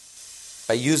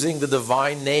 By using the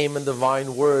divine name and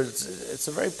divine words, it's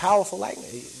a very powerful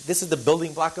language. This is the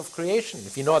building block of creation.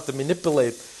 If you know how to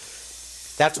manipulate,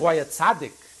 that's why a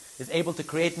tzaddik is able to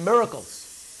create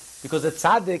miracles. Because a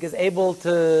tzaddik is able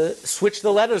to switch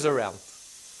the letters around.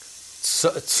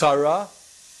 Tzara,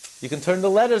 you can turn the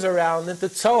letters around into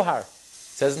Tzohar. It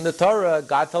says in the Torah,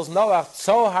 God tells Noah,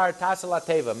 Tzohar tasel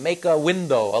teva, make a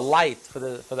window, a light for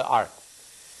the ark.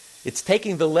 It's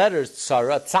taking the letters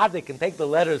Tzara, tzaddik can take the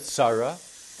letters Tzara,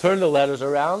 turn the letters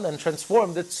around and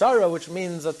transform the Tzara, which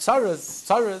means a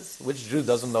tzaras, which Jew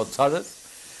doesn't know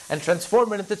tzaras, and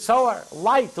transform it into Tzohar,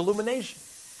 light, illumination.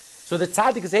 So the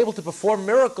tzaddik is able to perform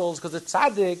miracles because the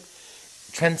tzaddik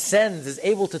transcends, is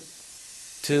able to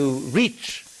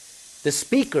reach the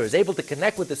speaker, is able to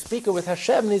connect with the speaker, with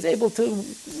Hashem, and he's able to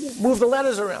move the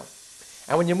letters around.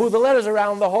 And when you move the letters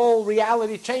around, the whole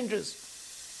reality changes.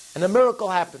 And a miracle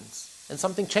happens. And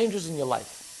something changes in your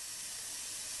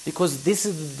life. Because this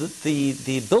is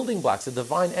the building blocks, the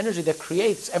divine energy that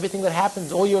creates everything that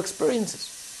happens, all your experiences.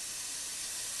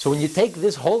 So when you take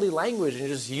this holy language and you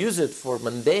just use it for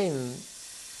mundane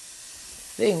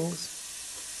things,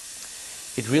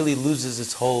 it really loses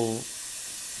its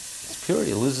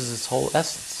purity, it loses its whole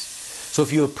essence. So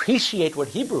if you appreciate what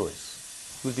Hebrew is,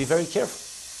 you would be very careful.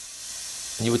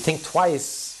 And you would think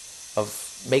twice of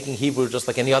making Hebrew just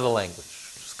like any other language.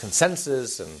 Just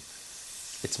consensus, and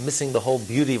it's missing the whole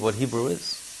beauty of what Hebrew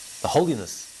is. The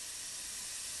holiness,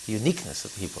 the uniqueness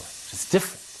of Hebrew. It's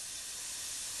different.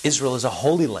 Israel is a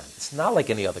holy land. It's not like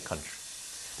any other country.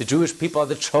 The Jewish people are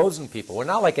the chosen people. We're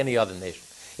not like any other nation.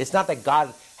 It's not that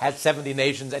God had 70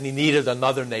 nations and he needed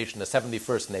another nation, a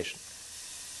 71st nation.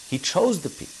 He chose the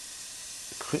people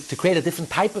to create a different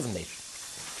type of nation.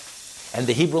 And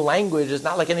the Hebrew language is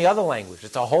not like any other language.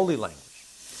 It's a holy language.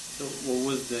 So what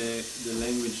was the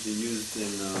language they used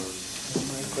in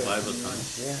Bible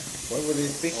times? Yeah. What were they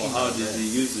speaking? Or how did they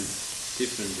use it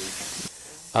differently?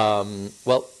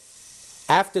 Well,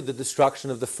 after the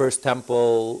destruction of the first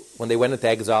temple, when they went into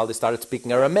exile, they started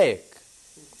speaking Aramaic.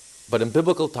 But in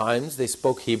biblical times, they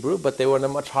spoke Hebrew, but they were on a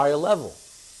much higher level.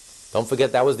 Don't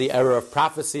forget, that was the era of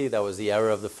prophecy, that was the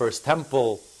era of the first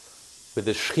temple, where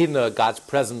the Shekhinah, God's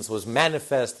presence, was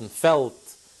manifest and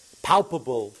felt,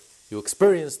 palpable. You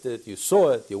experienced it, you saw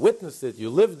it, you witnessed it, you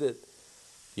lived it,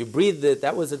 you breathed it.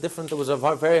 That was a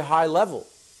very high level.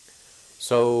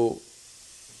 So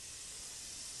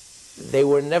they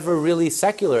were never really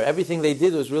secular. Everything they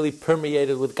did was really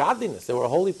permeated with godliness. They were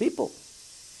holy people.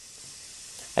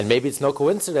 And maybe it's no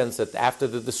coincidence that after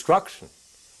the destruction,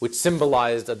 which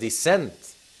symbolized a descent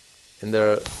in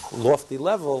their lofty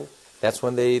level, that's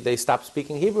when they stopped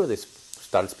speaking Hebrew. They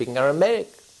started speaking Aramaic.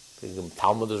 The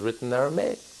Talmud was written in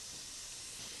Aramaic.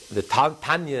 The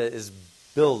Tanya is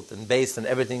built and based on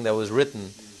everything that was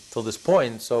written till this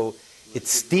point, so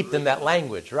it's steeped in that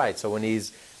language, right? So when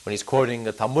he's quoting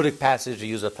a Talmudic passage, he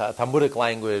uses a Talmudic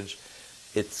language.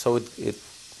 It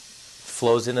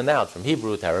flows in and out from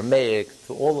Hebrew to Aramaic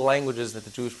to all the languages that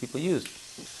the Jewish people used.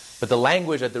 But the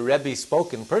language that the Rebbe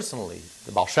spoken personally,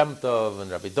 the Baal Shem Tov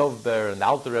and Rabbi Dovber and the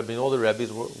Alter Rebbe and all the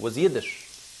Rebbes, was Yiddish,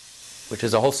 which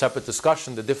is a whole separate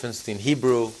discussion, the difference between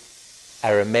Hebrew,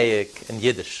 Aramaic, and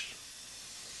Yiddish.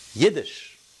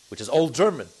 Yiddish, which is Old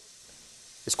German,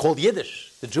 is called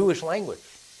Yiddish, the Jewish language.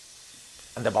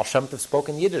 And the Baal Shem Tov spoke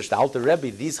in Yiddish. The Alter Rebbe,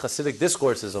 these Hasidic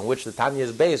discourses on which the Tanya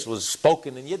is based, was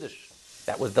spoken in Yiddish.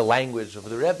 That was the language of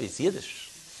the Rebbe's, Yiddish.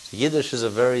 So Yiddish is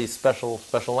a very special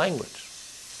language.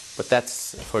 But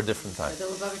that's for a different time. The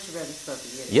Lubavitcher Rebbe spoke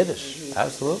in Yiddish,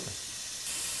 absolutely.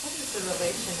 What is the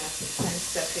relation of the 10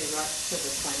 Sefirot to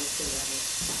the 22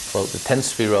 letters? Well, the 10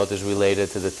 Sefirot is related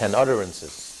to the 10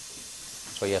 utterances.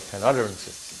 That's why you have 10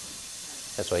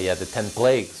 utterances. That's why you have the 10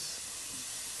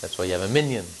 plagues. That's why you have a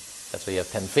minyan. That's why you have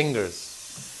 10 fingers.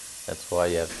 That's why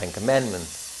you have 10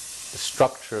 commandments. The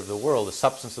structure of the world, the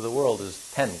substance of the world is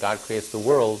 10. God creates the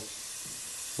world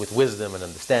with wisdom and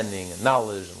understanding and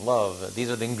knowledge and love.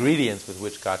 These are the ingredients with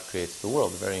which God creates the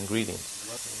world, the very ingredients.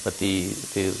 But the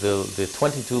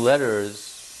 22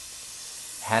 letters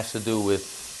has to do with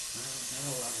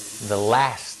the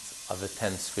last of the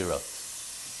 10 Sefirot,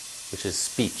 which is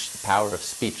speech, the power of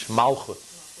speech, Malchut.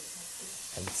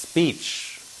 And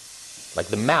speech, like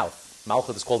the mouth.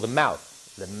 Malchut is called the mouth.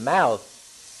 The mouth,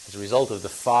 as a result of the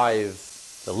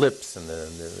lips and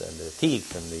the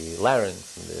teeth and the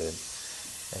larynx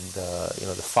and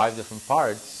the 5 different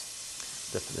parts,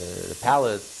 the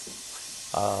palate,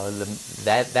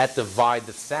 that divide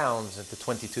the sounds into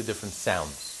 22 different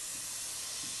sounds.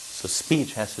 So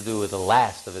speech has to do with the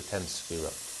last of the 10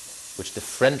 Sefirot, which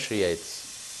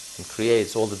differentiates and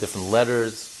creates all the different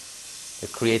letters.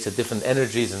 It creates the different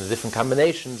energies and the different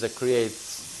combinations that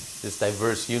creates this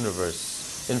diverse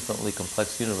universe, infinitely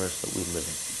complex universe that we live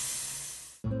in.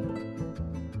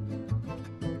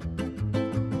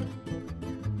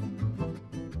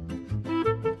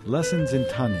 Lessons in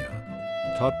Tanya,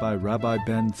 taught by Rabbi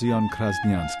Ben Zion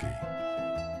Krasniansky.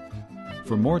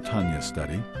 For more Tanya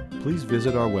study, please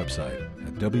visit our website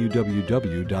at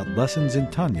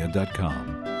www.lessonsintanya.com.